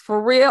let's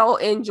for real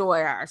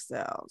enjoy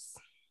ourselves.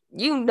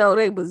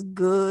 They was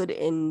good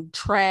and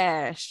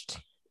trashed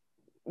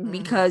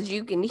because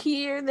you can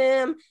hear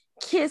them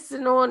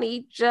kissing on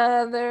each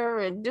other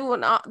and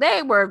doing all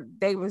they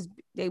was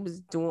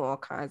doing all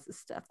kinds of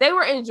stuff. They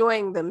were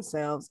enjoying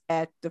themselves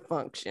at the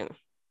function.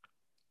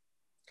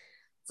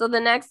 So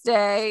the next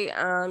day,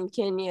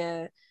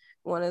 Kenya,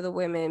 one of the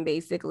women,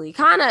 basically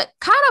kind of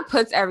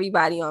puts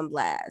everybody on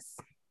blast.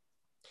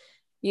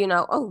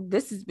 Oh,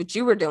 this is what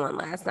you were doing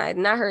last night,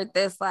 and I heard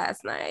this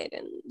last night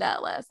and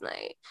that last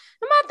night.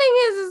 And my thing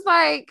is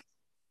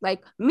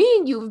like me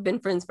and you have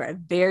been friends for a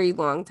very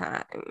long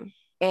time,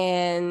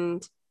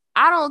 and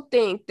I don't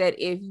think that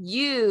if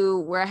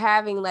you were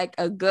having like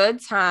a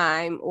good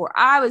time or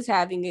I was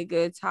having a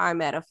good time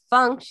at a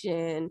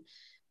function,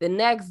 the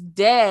next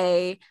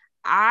day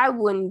I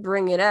wouldn't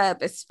bring it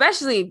up,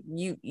 especially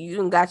if you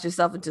done got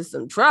yourself into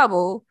some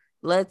trouble.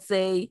 Let's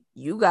say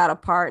you got a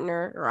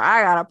partner or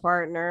I got a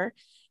partner,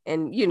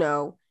 and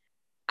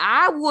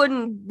I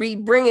wouldn't be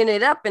bringing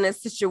it up in a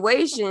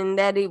situation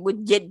that it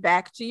would get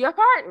back to your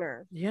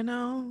partner.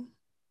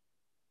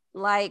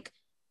 Like,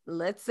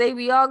 let's say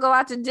we all go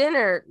out to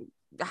dinner,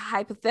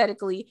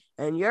 hypothetically,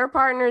 and your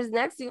partner is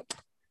next to you.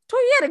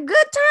 You had a good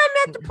time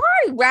at the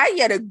party, right?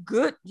 You had a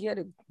good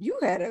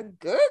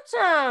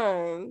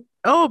time.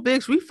 Oh,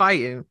 bitch, we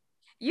fighting.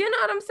 You know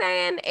what I'm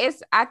saying?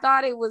 I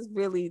thought it was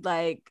really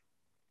like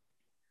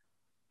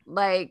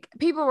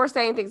people were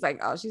saying things like,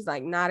 oh, she's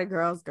like not a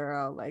girl's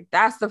girl. Like,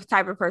 that's the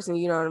type of person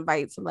you don't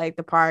invite to like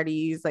the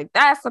parties. Like,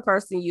 that's the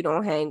person you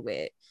don't hang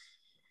with.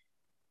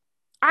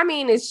 I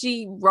mean, is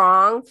she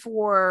wrong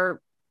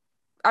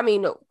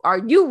are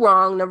you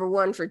wrong, number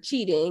one, for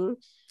cheating?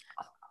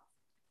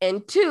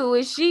 And two,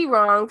 is she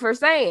wrong for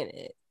saying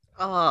it?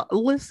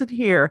 Listen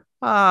here.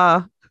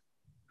 I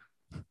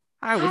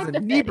was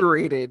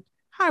inebriated.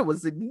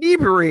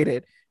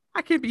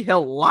 I can't be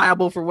held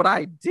liable for what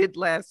I did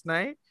last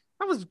night.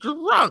 I was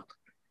drunk.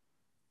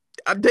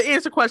 To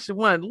answer question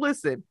one,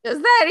 listen.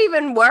 Does that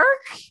even work?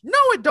 No,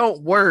 it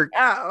don't work.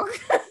 Oh.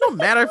 No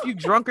matter if you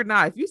drunk or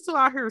not. If you still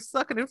out here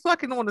sucking and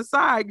fucking on the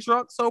side,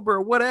 drunk, sober,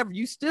 or whatever,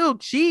 you still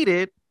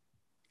cheated.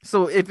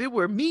 So if it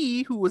were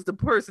me who was the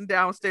person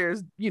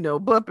downstairs,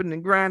 bumping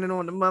and grinding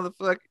on the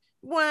motherfucker,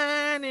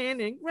 whining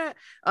and ain't that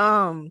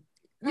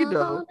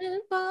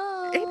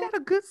a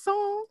good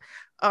song?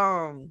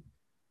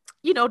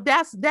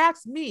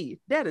 That's me.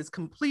 That is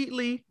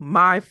completely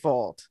my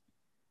fault.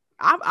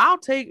 I'll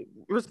take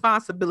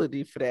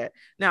responsibility for that.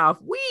 Now, if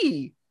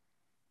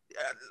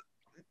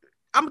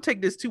I'm gonna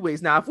take this two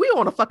ways. Now, if we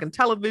on a fucking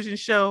television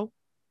show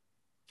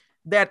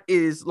that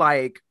is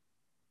like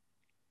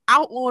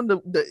out on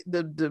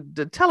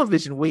the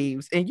television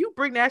waves, and you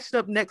bring that shit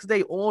up next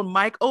day on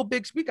mic, oh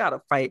bitch, we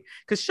gotta fight.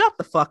 Cause shut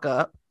the fuck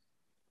up.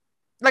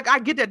 Like, I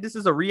get that this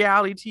is a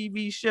reality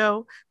TV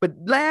show, but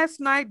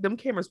last night them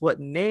cameras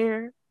wasn't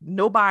there.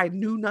 Nobody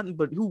knew nothing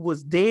but who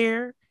was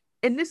there.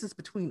 And this is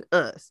between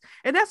us.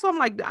 And that's why I'm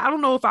like, I don't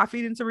know if I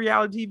feed into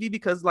reality TV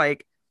because,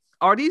 like,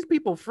 are these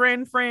people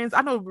friends?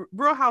 I know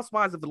Real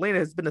Housewives of Atlanta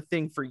has been a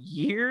thing for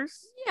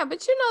years. Yeah,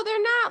 but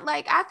they're not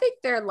like, I think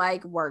they're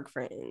like work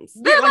friends.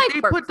 They're like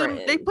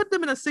they put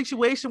them in a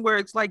situation where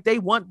it's like they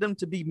want them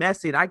to be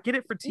messy. And I get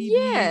it for TV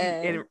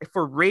and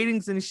for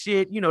ratings and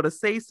shit, to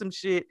say some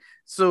shit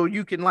so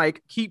you can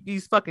like keep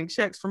these fucking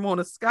checks from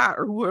Mona Scott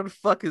or whoever the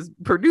fuck is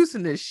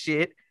producing this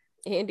shit.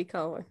 Andy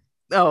Cohen.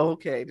 Oh,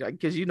 okay.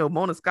 Because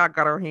Mona Scott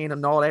got her hand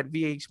on all that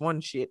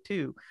VH1 shit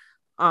too.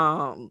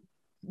 I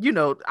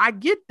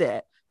get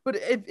that. But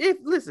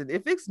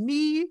if it's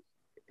me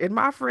and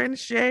my friend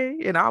Shay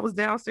and I was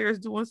downstairs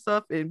doing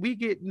stuff and we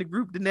get in the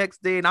group the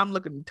next day and I'm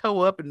looking toe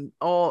up and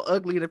all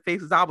ugly in the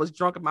faces, I was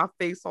drunk and my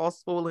face all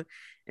swollen,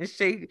 and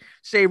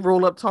Shay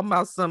roll up talking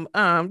about some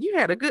you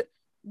had a good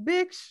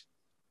bitch.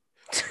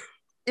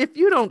 If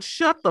you don't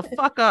shut the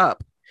fuck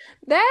up.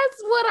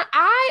 That's what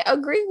I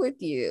agree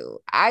with you.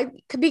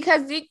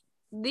 Because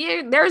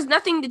there's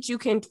nothing that you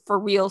can for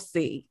real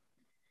see.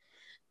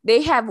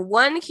 They have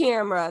one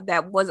camera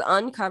that was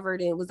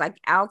uncovered and it was like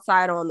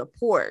outside on the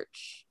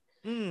porch,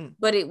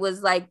 but it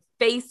was like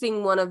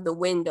facing one of the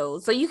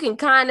windows. So you can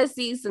kind of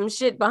see some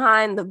shit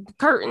behind the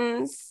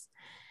curtains.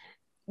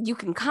 You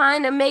can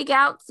kind of make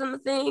out some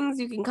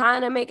things. You can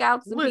kind of make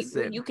out some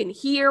people. You can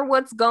hear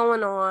what's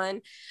going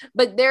on,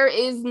 but there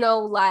is no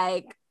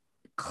like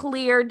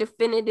clear,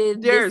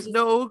 definitive. There's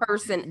no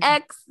person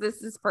X.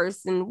 This is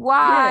person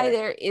Y. Yeah.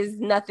 There is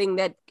nothing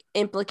that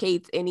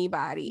implicates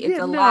anybody. It's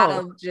a lot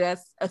of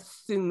just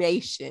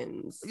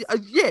assumations.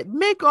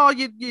 Make all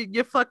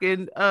your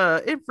fucking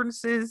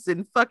inferences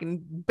and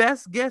fucking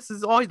best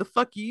guesses all the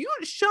fuck you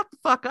shut the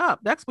fuck up.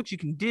 That's what you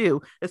can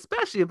do,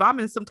 especially if I'm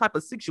in some type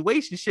of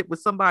situationship with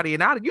somebody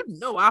and I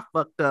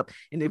fucked up,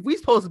 and if we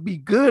supposed to be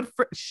good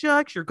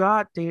shut your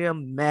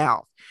goddamn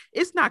mouth.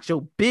 It's not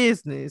your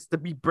business to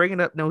be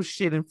bringing up no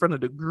shit in front of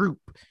the group.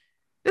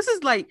 This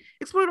is like,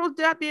 it's one of those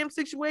goddamn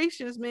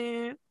situations,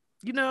 man.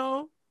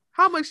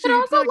 How much? But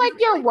also like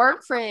your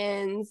work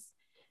friends.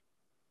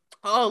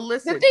 Oh,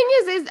 listen. The thing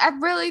is I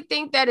really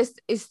think that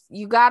it's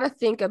you got to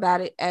think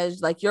about it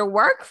as like your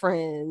work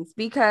friends,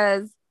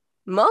 because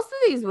most of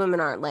these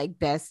women aren't like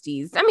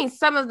besties. I mean,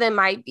 some of them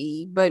might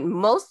be, but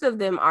most of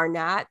them are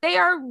not. They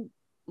are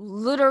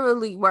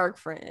literally work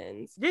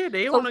friends. Yeah,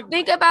 they want to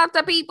think about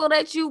the people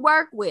that you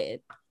work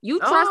with. You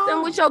trust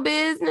them with your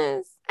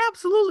business?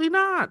 Absolutely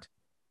not.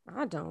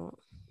 I don't.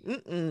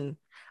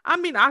 I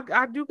mean,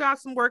 I do got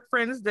some work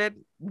friends that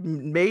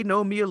may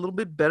know me a little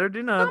bit better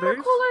than others. Some are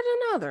cooler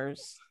than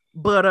others.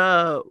 But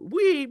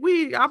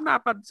I'm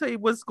not about to tell you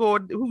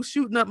who's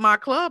shooting up my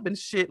club and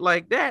shit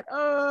like that.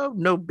 Oh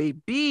no,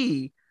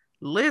 baby.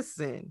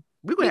 Listen,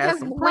 we're gonna have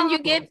some problems. When you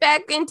get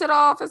back into the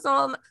office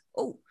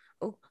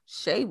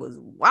Shay was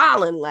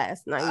wilding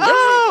last night.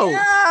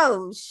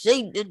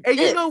 Shay did this. And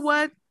you know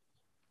what?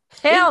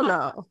 Hell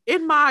no.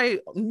 In my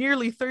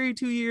nearly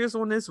 32 years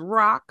on this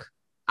rock,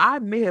 I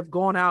may have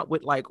gone out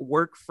with like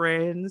work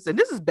friends, and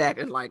this is back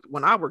in like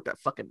when I worked at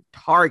fucking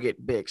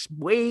Target, bitch,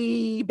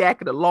 way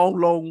back in the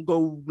long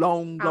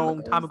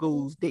time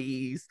ago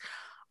days,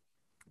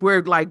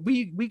 where like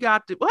we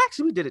got to, well,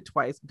 actually we did it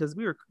twice because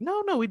we were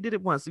we did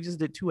it once. We just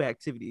did two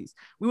activities.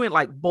 We went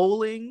like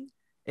bowling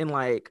in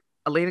like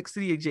Atlantic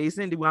City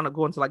adjacent. We wound up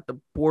going to like the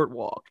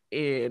boardwalk,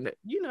 and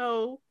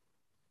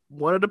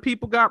one of the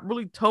people got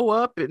really toe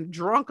up and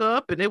drunk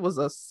up, and it was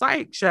a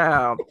sight,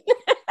 child.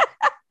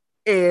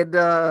 And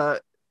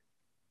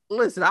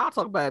listen, I'll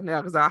talk about it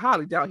now because I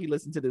highly doubt he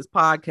listened to this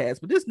podcast.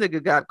 But this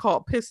nigga got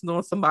caught pissing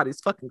on somebody's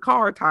fucking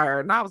car tire,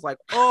 and I was like,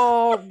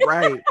 all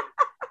right,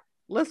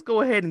 let's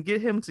go ahead and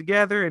get him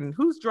together. And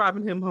who's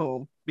driving him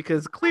home?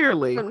 Because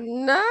clearly, he's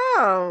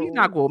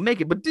not gonna make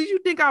it. But did you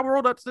think I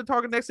rolled up to the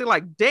Target next day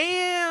like,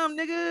 damn,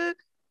 nigga,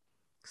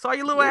 saw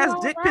your little ass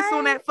dick piss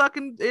on that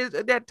fucking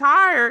that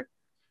tire?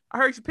 I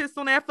heard you pissed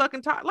on that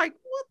fucking tire. Like,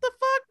 what the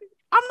fuck?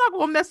 I'm not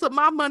gonna mess up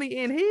my money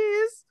and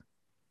his.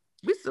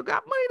 We still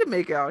got money to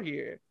make out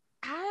here.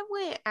 I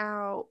went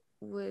out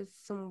with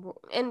some,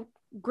 and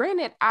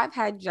granted, I've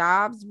had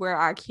jobs where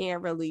I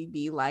can't really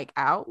be like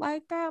out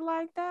like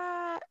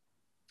that.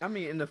 I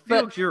mean, in the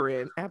field you're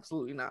in,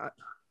 absolutely not.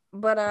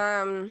 But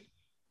I've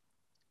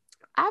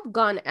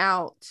gone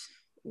out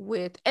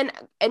with, and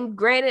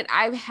granted,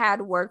 I've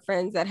had work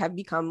friends that have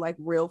become like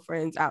real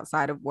friends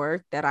outside of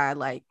work that I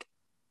like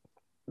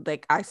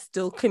I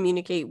still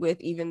communicate with,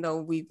 even though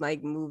we've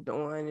like moved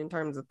on in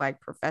terms of like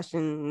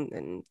profession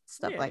and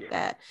stuff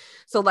that.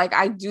 So like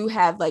I do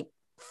have like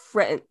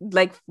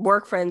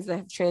work friends that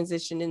have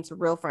transitioned into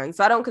real friends.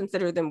 So I don't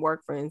consider them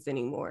work friends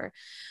anymore.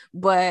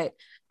 But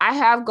I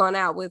have gone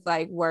out with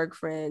like work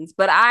friends,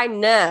 but I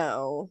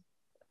know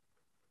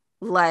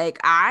like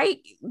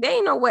there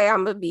ain't no way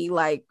I'm gonna be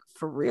like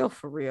for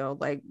real.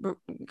 Like you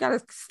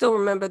gotta still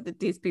remember that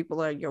these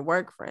people are your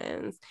work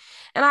friends.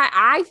 And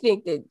I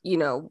think that,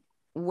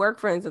 work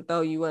friends will throw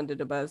you under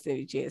the bus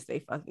any chance they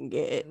fucking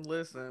get.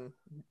 Listen,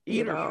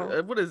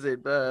 what is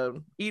it?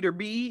 Eat or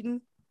be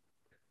eaten?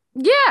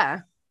 Yeah.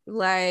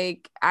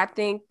 Like, I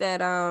think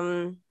that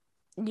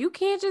you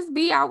can't just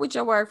be out with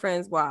your work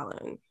friends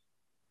wilding.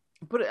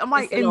 But I'm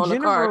like, in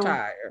general, car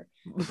tire.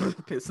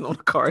 Pissing on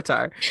a car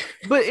tire.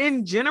 But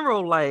in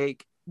general,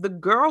 like the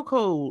girl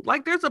code,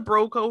 like there's a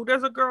bro code,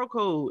 there's a girl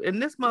code,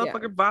 and this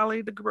motherfucker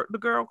violated the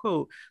girl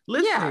code.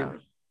 Listen,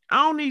 I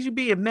don't need you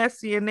being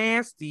messy and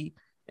nasty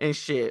and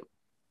shit.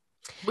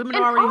 Women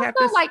and already also, have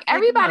this. Like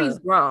everybody's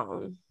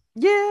grown.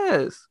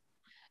 Yes.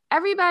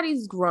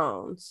 Everybody's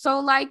grown. So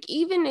like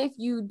even if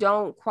you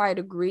don't quite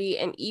agree,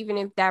 and even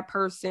if that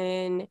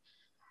person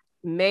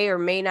may or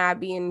may not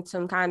be in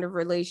some kind of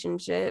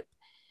relationship,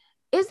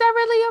 is that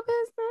really your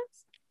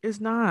business? It's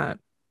not.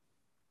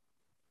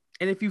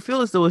 And if you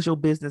feel as though it's your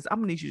business, I'm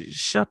gonna need you to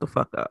shut the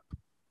fuck up.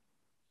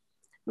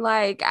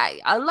 Like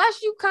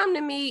unless you come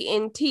to me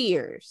in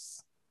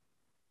tears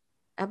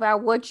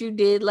about what you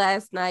did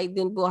last night,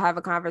 then we'll have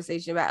a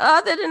conversation about.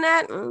 Other than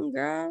that,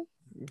 girl,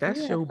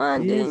 that's your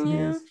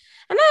business.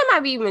 And that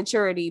might be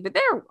maturity, but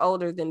they're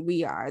older than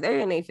we are. They're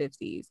in their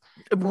 50s,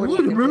 40s,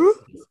 and 50s.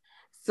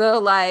 So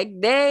like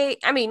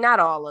not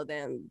all of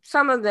them.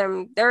 Some of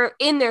them, they're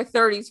in their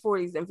 30s,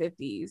 40s, and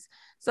 50s.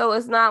 So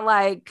it's not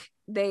like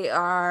they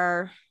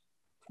are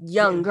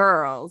young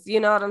girls. You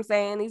know what I'm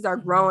saying? These are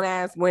grown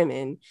ass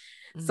women.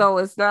 So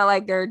it's not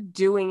like they're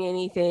doing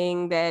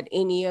anything that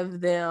any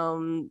of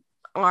them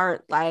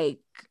aren't like.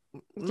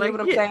 You know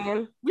what I'm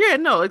saying? Yeah,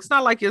 no, it's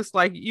not like it's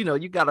like,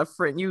 you got a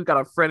friend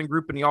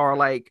group and y'all are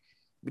like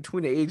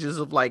between the ages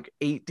of like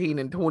 18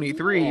 and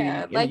 23.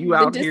 Yeah, and like you the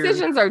out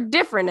decisions are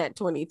different at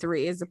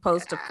 23 as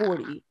opposed to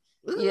 40.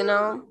 That at 40, you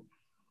know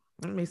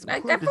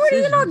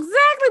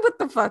exactly what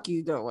the fuck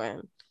you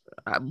doing.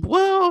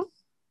 Well,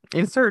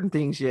 in certain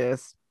things,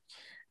 yes.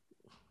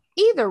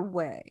 Either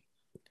way,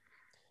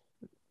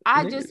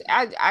 I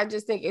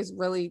just think it's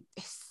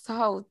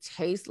so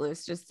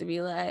tasteless just to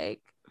be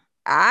like,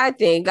 I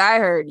think I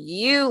heard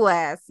you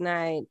last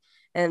night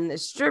and the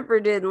stripper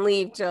didn't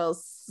leave till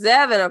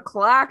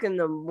 7:00 in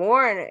the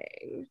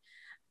morning.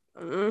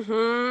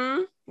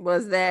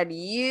 Was that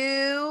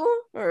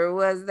you or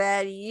was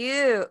that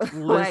you?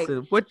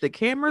 Listen, with the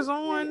cameras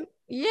on?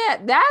 Yeah,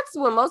 that's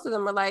when most of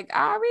them are like,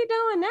 are we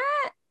doing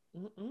that?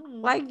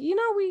 Like,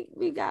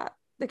 we got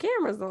the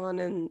cameras on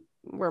and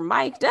we're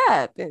mic'd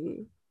up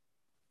and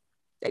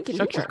they can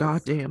shut your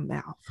goddamn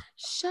mouth.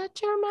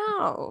 Shut your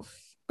mouth.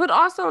 But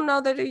also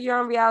know that if you're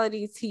on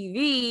reality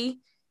TV,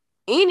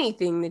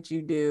 anything that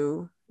you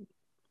do,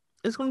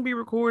 it's going to be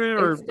recorded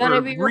or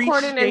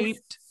recorded at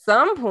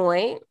some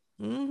point.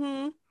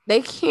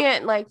 They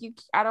can't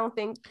I don't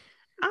think.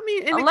 I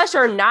mean, unless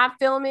you're not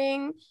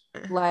filming,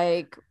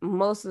 like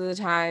most of the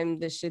time,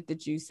 the shit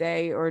that you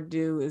say or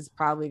do is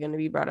probably going to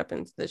be brought up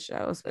into the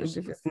show,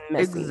 especially if it's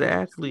messy.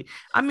 Exactly.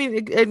 I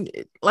mean,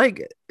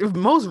 if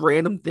most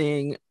random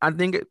thing, I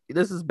think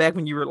this is back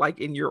when you were like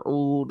in your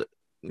old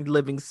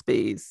living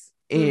space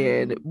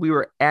and we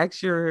were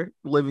at your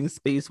living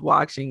space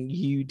watching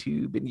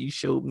YouTube and you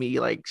showed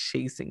me like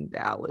Chasing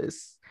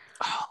Dallas.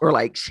 or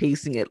like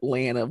Chasing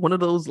Atlanta, one of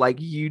those like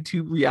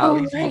YouTube Oh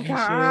reality my TV shows.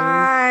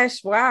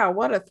 gosh. Wow.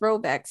 What a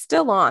throwback.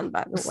 Still on,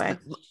 by the way.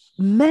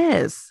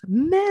 Mess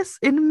and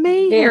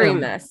Very mayhem.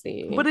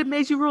 messy. But it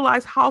makes you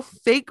realize how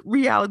fake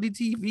reality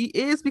TV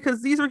is,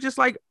 because these are just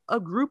like a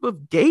group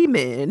of gay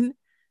men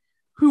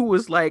who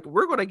was like,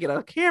 we're going to get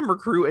a camera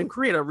crew and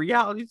create a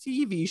reality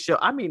TV show.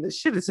 I mean, the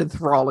shit is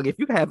enthralling. If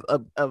you have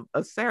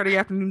a Saturday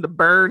afternoon to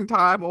burn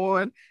time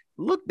on,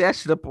 look that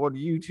shit up on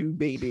YouTube,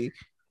 baby.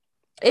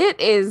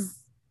 It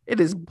is It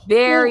is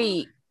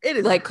very it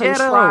is like ghetto.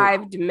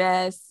 contrived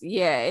mess.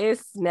 Yeah,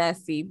 it's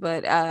messy.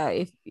 But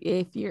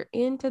if you're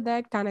into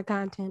that kind of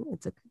content,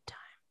 it's a good time.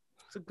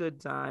 It's a good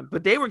time.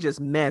 But they were just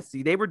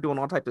messy. They were doing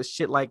all types of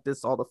shit like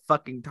this all the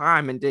fucking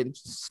time, and then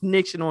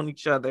snitching on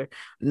each other,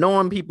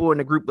 knowing people in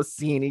the group was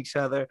seeing each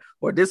other,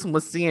 or this one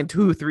was seeing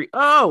 2, 3.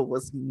 Oh, it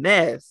was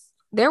mess.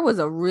 There was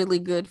a really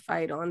good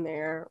fight on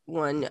there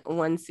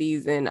one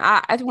season.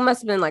 It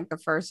must have been like the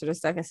first or the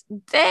second.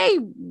 They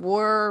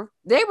were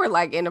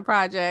like in the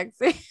projects.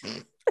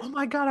 Oh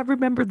my god, I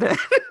remember that.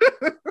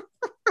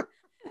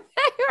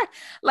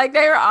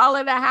 They were all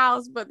in the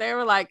house, but they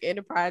were like in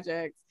the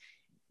projects,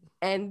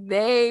 and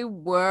they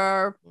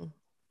were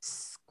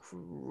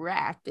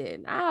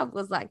scrapping. I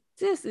was like,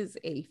 this is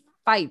a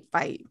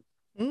fight.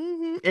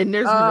 Mm-hmm. And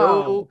there's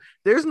no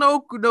they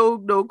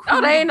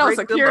ain't no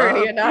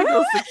security enough.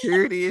 No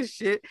security and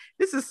shit.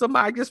 This is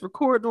somebody just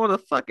recording on a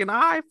fucking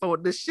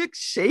iPhone, the shit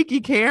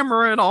shaky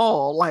camera and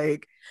all.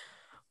 Like,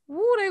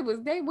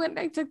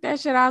 they took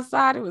that shit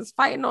outside. It was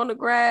fighting on the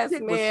grass,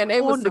 man.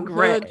 It was some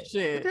good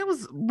shit. That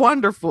was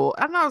wonderful.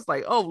 And I was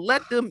like, oh,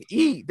 let them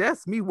eat.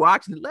 That's me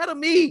watching it. Let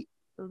them eat.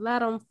 Let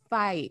them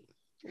fight.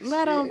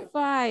 Let them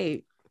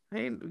fight.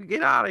 Hey,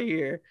 get out of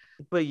here.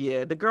 But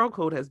yeah, the girl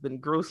code has been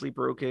grossly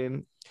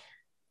broken.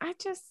 I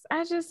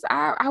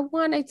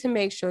wanted to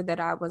make sure that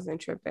I wasn't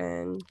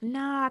tripping.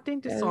 Nah, I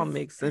think this all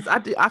makes sense. I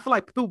feel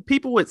like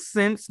people with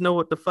sense know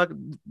what the fuck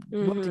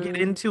what to get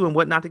into and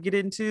what not to get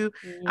into.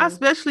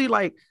 Especially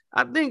like,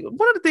 I think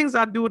one of the things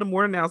I do in the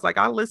morning now is like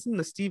I listen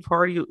to Steve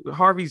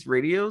Harvey's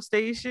radio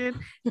station.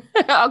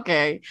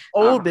 Okay.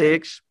 Old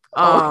bitch.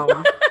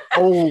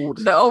 Old.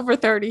 The over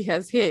 30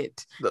 has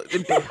hit.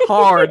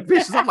 Hard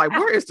bitches. I'm like,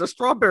 where is the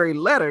strawberry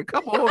letter?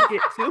 Come on,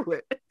 get to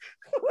it.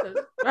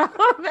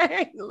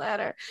 Strawberry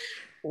letter.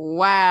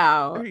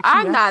 Wow.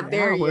 I'm not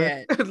there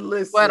yet.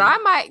 Listen. But I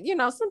might,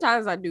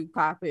 sometimes I do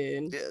pop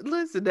in.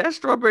 Listen, that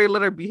strawberry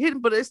letter be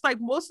hidden, but it's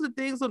like most of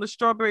the things on the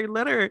strawberry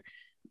letter,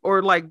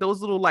 or like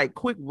those little like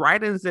quick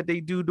write-ins that they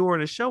do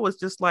during the show, is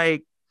just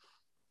like,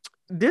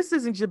 this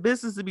isn't your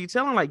business to be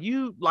telling. Like,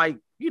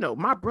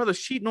 my brother's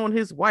cheating on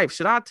his wife.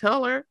 Should I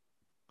tell her?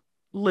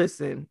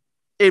 Listen,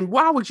 and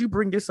why would you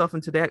bring yourself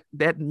into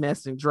that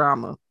mess and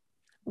drama?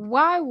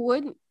 Why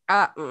wouldn't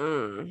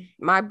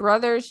my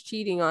brother's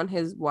cheating on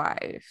his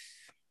wife?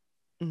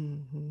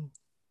 Mm-hmm.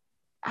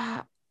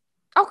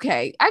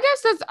 Okay, I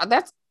guess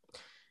that's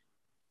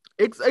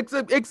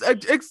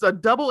it's a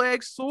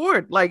double-edged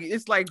sword. Like,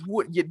 it's like,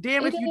 what you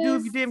damn if you do,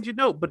 if you damn you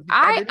know. But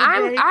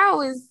I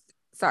always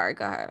sorry,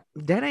 go ahead.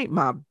 That ain't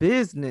my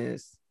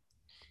business.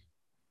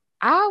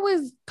 I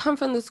always come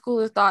from the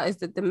school of thought is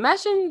that the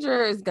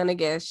messenger is gonna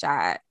get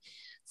shot.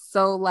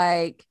 So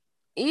like,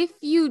 if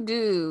you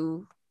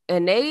do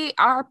and they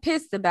are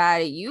pissed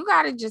about it, you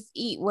gotta just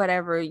eat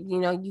whatever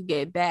you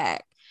get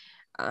back.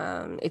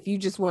 If you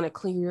just want to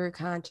clear your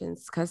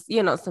conscience, because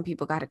some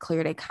people got to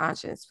clear their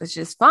conscience, which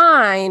is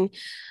fine,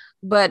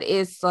 but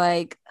it's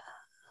like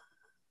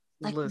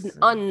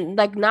on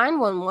like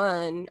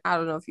 911. I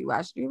don't know if you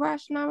watched. Do you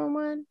watch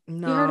 911?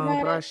 No,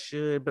 but I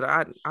should. But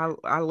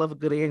I love a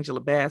good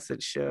Angela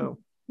Bassett show.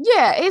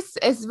 Yeah, it's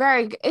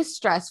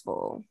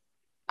stressful.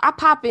 I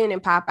pop in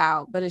and pop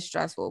out, but it's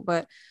stressful.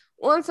 But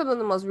on some of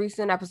the most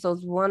recent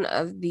episodes, one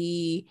of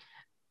the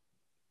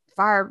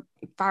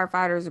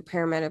firefighters or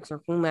paramedics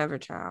or whomever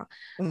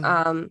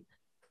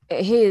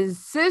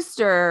his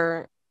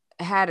sister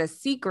had a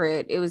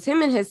secret. It was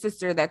him and his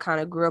sister that kind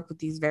of grew up with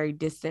these very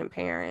distant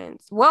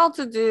parents,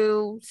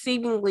 well-to-do,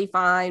 seemingly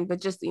fine, but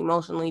just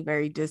emotionally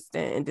very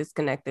distant and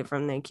disconnected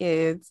from their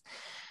kids.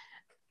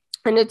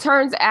 And it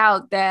turns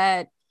out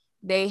that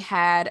they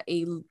had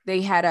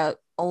a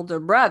older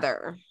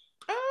brother.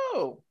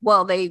 Oh,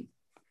 well,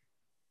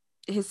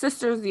 his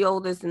sister's the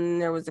oldest, and then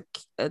there was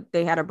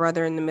they had a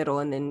brother in the middle,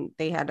 and then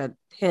they had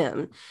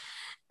him.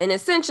 And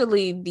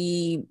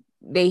essentially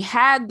they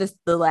had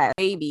the last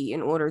baby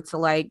in order to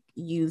like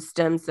use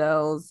stem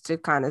cells to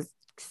kind of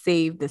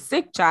save the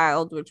sick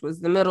child, which was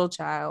the middle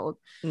child.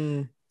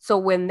 So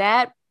when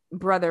that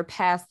brother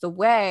passed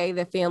away,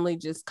 the family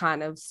just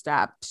kind of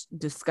stopped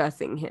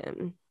discussing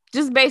him,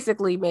 just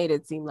basically made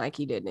it seem like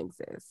he didn't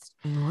exist.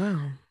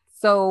 Wow.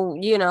 So,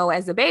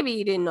 as a baby,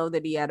 he didn't know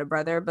that he had a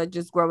brother, but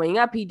just growing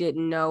up, he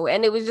didn't know.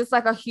 And it was just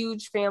like a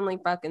huge family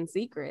fucking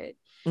secret.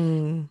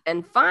 And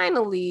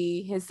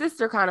finally, his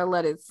sister kind of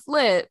let it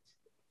slip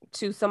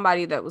to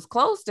somebody that was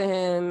close to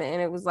him.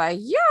 And it was like,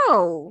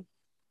 yo,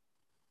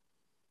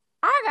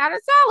 I got to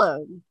tell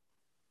him.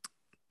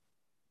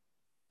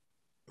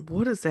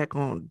 What is that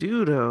going to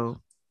do,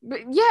 though?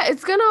 But yeah,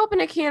 it's gonna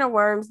open a can of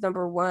worms,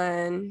 number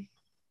one.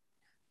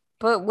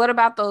 But what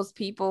about those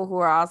people who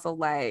are also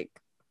like,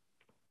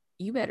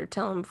 you better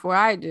tell them before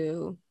I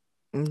do?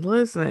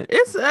 Listen,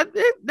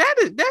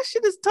 that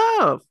shit is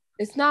tough.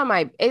 It's not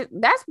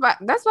that's why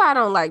I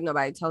don't like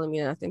nobody telling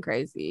me nothing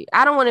crazy.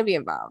 I don't want to be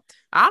involved.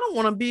 I don't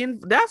want to be in.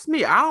 That's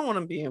me. I don't want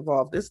to be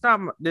involved. It's not.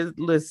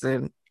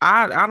 Listen,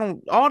 I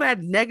don't. All that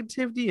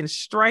negativity and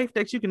strife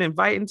that you can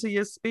invite into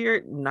your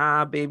spirit.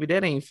 Nah, baby,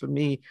 that ain't for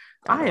me.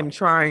 I am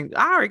trying.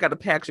 I already got a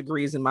patch of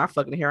grease in my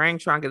fucking hair. I ain't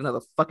trying to get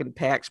another fucking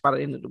patch by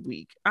the end of the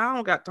week. I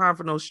don't got time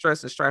for no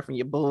stress and strife and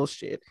your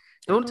bullshit.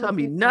 Don't tell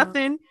me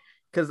nothing,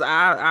 because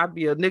I'd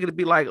be a nigga to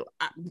be like,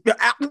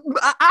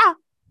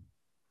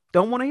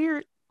 don't want to hear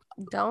it.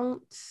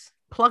 Don't.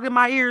 Plug in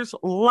my ears.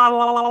 La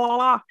la la la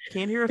la.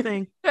 Can't hear a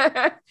thing.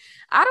 I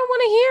don't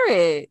want to hear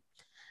it.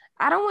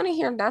 I don't want to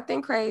hear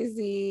nothing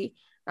crazy.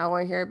 I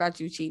want to hear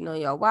about you cheating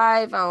on your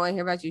wife. I don't want to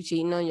hear about you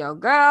cheating on your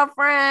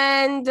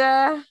girlfriend.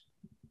 I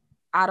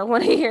don't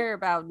want to hear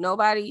about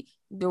nobody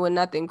doing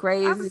nothing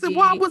crazy. I said,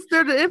 why was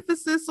there the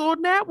emphasis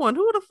on that one?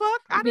 Who the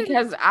fuck?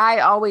 Because I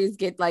always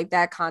get like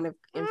that kind of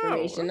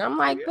information. I'm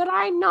like, but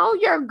I know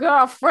your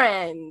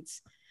girlfriend.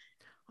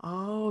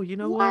 Oh, you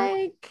know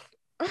like,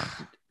 what?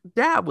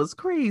 That was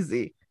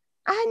crazy.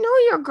 I know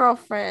your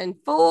girlfriend,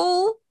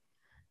 fool.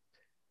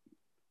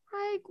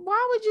 Like,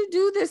 why would you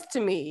do this to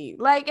me?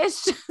 Like,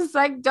 it's just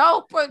like,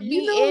 don't put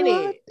me in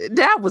it.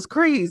 That was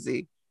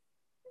crazy.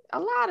 A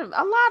lot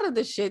of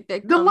the shit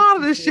that a lot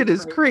of this shit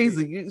is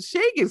crazy.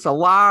 Shay gets a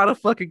lot of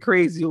fucking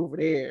crazy over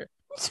there.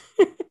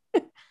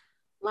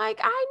 Like,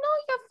 I know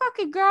your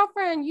fucking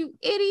girlfriend, you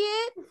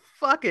idiot.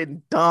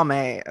 Fucking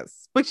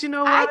dumbass. But you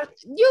know what?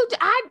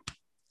 I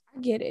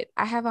get it.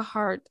 I have a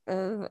heart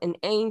of an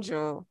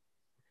angel.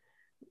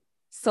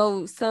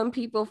 So some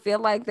people feel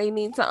like they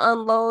need to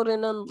unload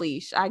and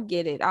unleash. I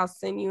get it. I'll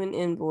send you an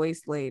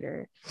invoice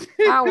later.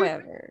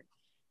 However,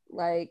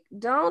 like,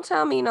 don't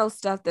tell me no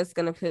stuff that's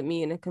gonna put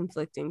me in a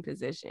conflicting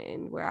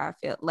position where I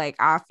feel like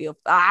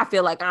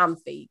I'm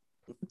fake.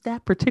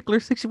 That particular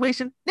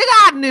situation, nigga,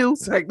 I knew.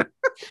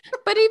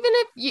 But even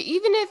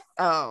if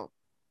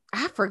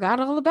I forgot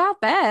all about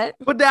that.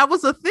 But that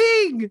was a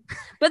thing.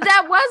 But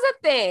that was a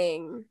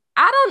thing.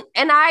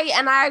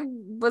 I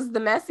was the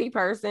messy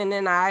person,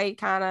 and I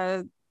kind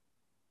of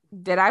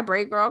did I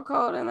break girl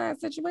code in that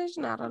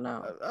situation? I don't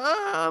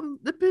know.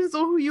 Depends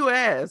on who you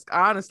ask,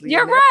 honestly.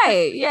 You're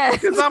right. Yeah.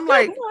 Because I'm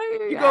like,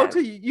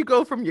 you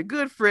go from your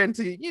good friend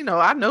to,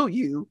 I know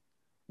you.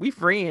 We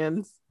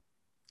friends.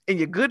 And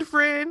your good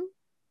friend.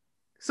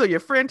 So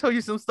your friend told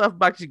you some stuff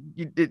about you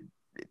did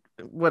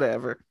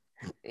whatever.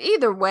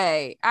 Either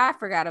way, I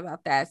forgot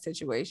about that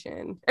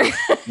situation.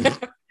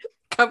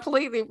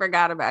 Completely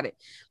forgot about it.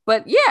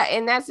 But yeah,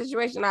 in that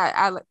situation,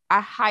 I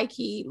high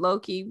key, low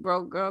key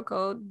broke girl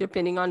code,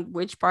 depending on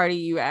which party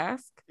you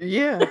ask.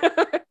 Yeah.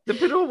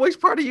 Depending on which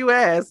party you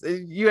ask.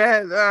 You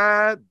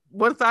had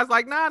one side's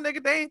like, nah,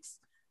 nigga, thanks.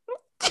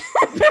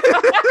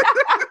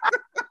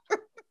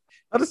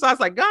 Other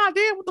side's like, God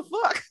damn, what the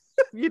fuck?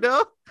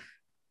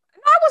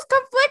 I was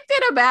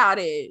conflicted about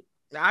it.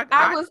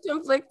 I was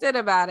conflicted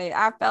about it.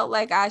 I felt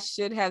like I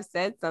should have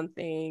said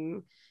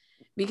something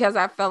because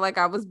I felt like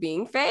I was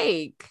being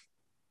fake.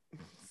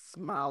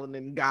 Smiling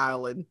and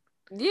guiling.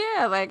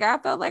 Yeah, like I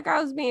felt like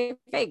I was being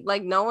fake,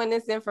 like knowing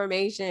this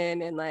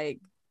information and like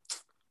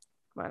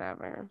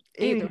whatever.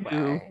 Either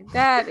way,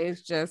 that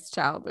is just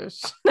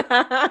childish.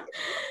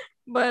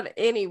 But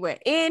anyway,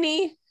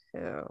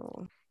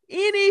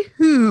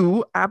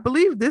 Anywho, I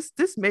believe this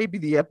may be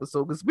the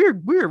episode because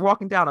we're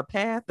walking down a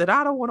path that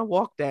I don't want to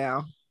walk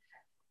down.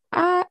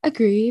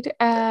 Agreed.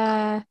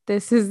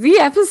 This is the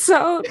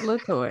episode,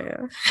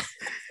 LaToya.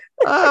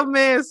 Oh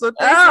man, so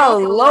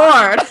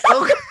Lord.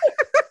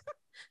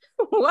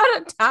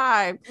 What a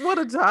time.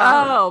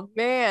 Oh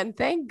man,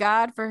 thank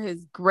God for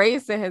his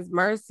grace and his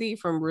mercy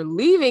from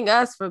relieving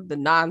us from the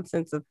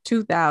nonsense of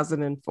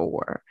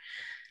 2004.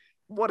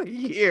 What a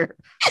year.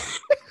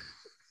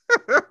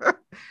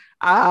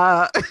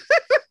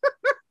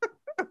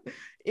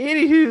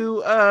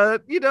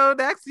 Anywho,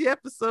 that's the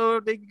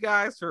episode. Thank you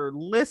guys for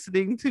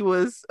listening to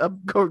us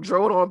go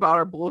drone on about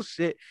our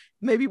bullshit.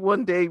 Maybe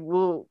one day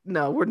we're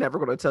never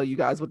going to tell you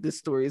guys what this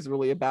story is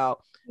really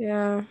about.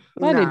 Yeah,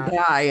 let it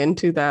die in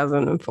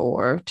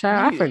 2004.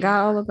 Child, I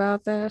forgot all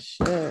about that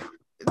shit.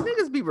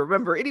 Niggas be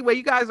remember. Anyway,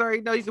 you guys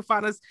already know you can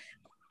find us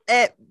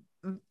at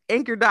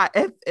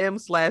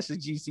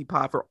anchor.fm/GC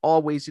pod for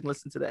all ways you can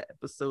listen to the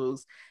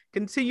episodes.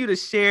 Continue to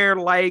share,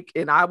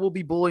 and I will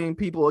be bullying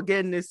people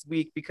again this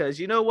week because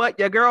you know what?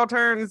 Your girl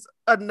turns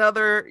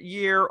another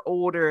year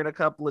older in a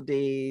couple of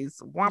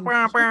days. We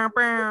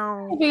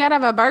gotta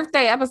have a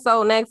birthday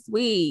episode next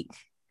week.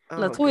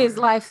 LaToya's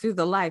life through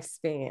the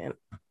lifespan.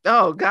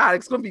 Oh God,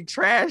 it's gonna be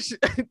trash.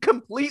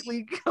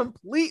 completely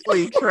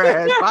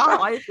trash. My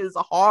life is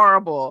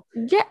horrible.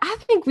 Yeah, I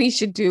think we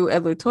should do a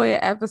LaToya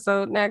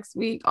episode next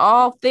week.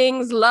 All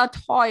things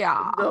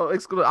LaToya. No,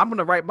 I'm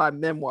gonna write my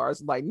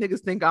memoirs. Like niggas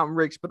think I'm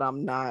rich, but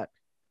I'm not.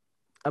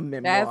 A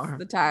memoir. That's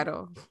the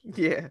title.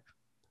 Yeah.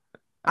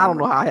 I don't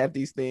know how I have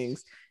these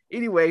things.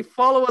 Anyway,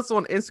 follow us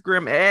on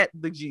Instagram at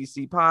the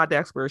GC Pod.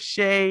 That's where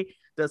Shay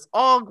does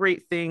all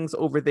great things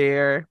over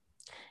there.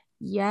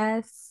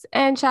 Yes.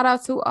 And shout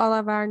out to all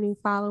of our new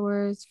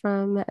followers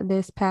from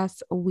this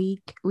past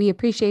week. We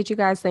appreciate you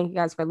guys. Thank you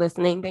guys for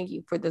listening. Thank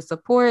you for the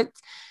support.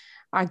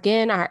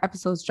 Again, our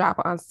episodes drop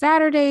on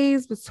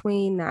Saturdays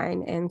between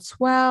 9 and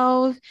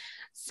 12.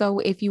 So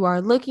if you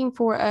are looking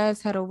for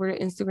us, head over to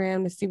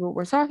Instagram to see what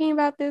we're talking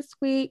about this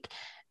week.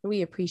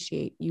 We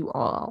appreciate you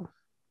all.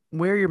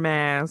 Wear your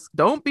mask.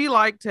 Don't be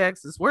like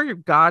Texas. Wear your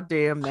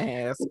goddamn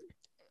mask.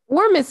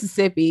 We're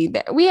Mississippi.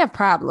 We have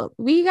problems.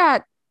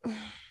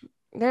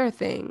 There are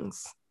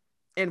things.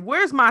 And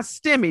where's my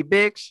stimmy,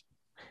 bitch?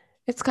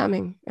 It's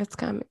coming. It's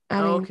coming.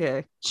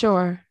 Okay.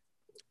 Sure.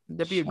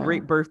 That'd be a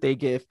great birthday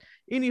gift.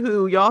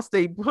 Anywho, y'all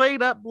stay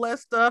prayed up,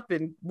 blessed up,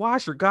 and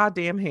wash your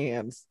goddamn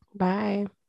hands. Bye.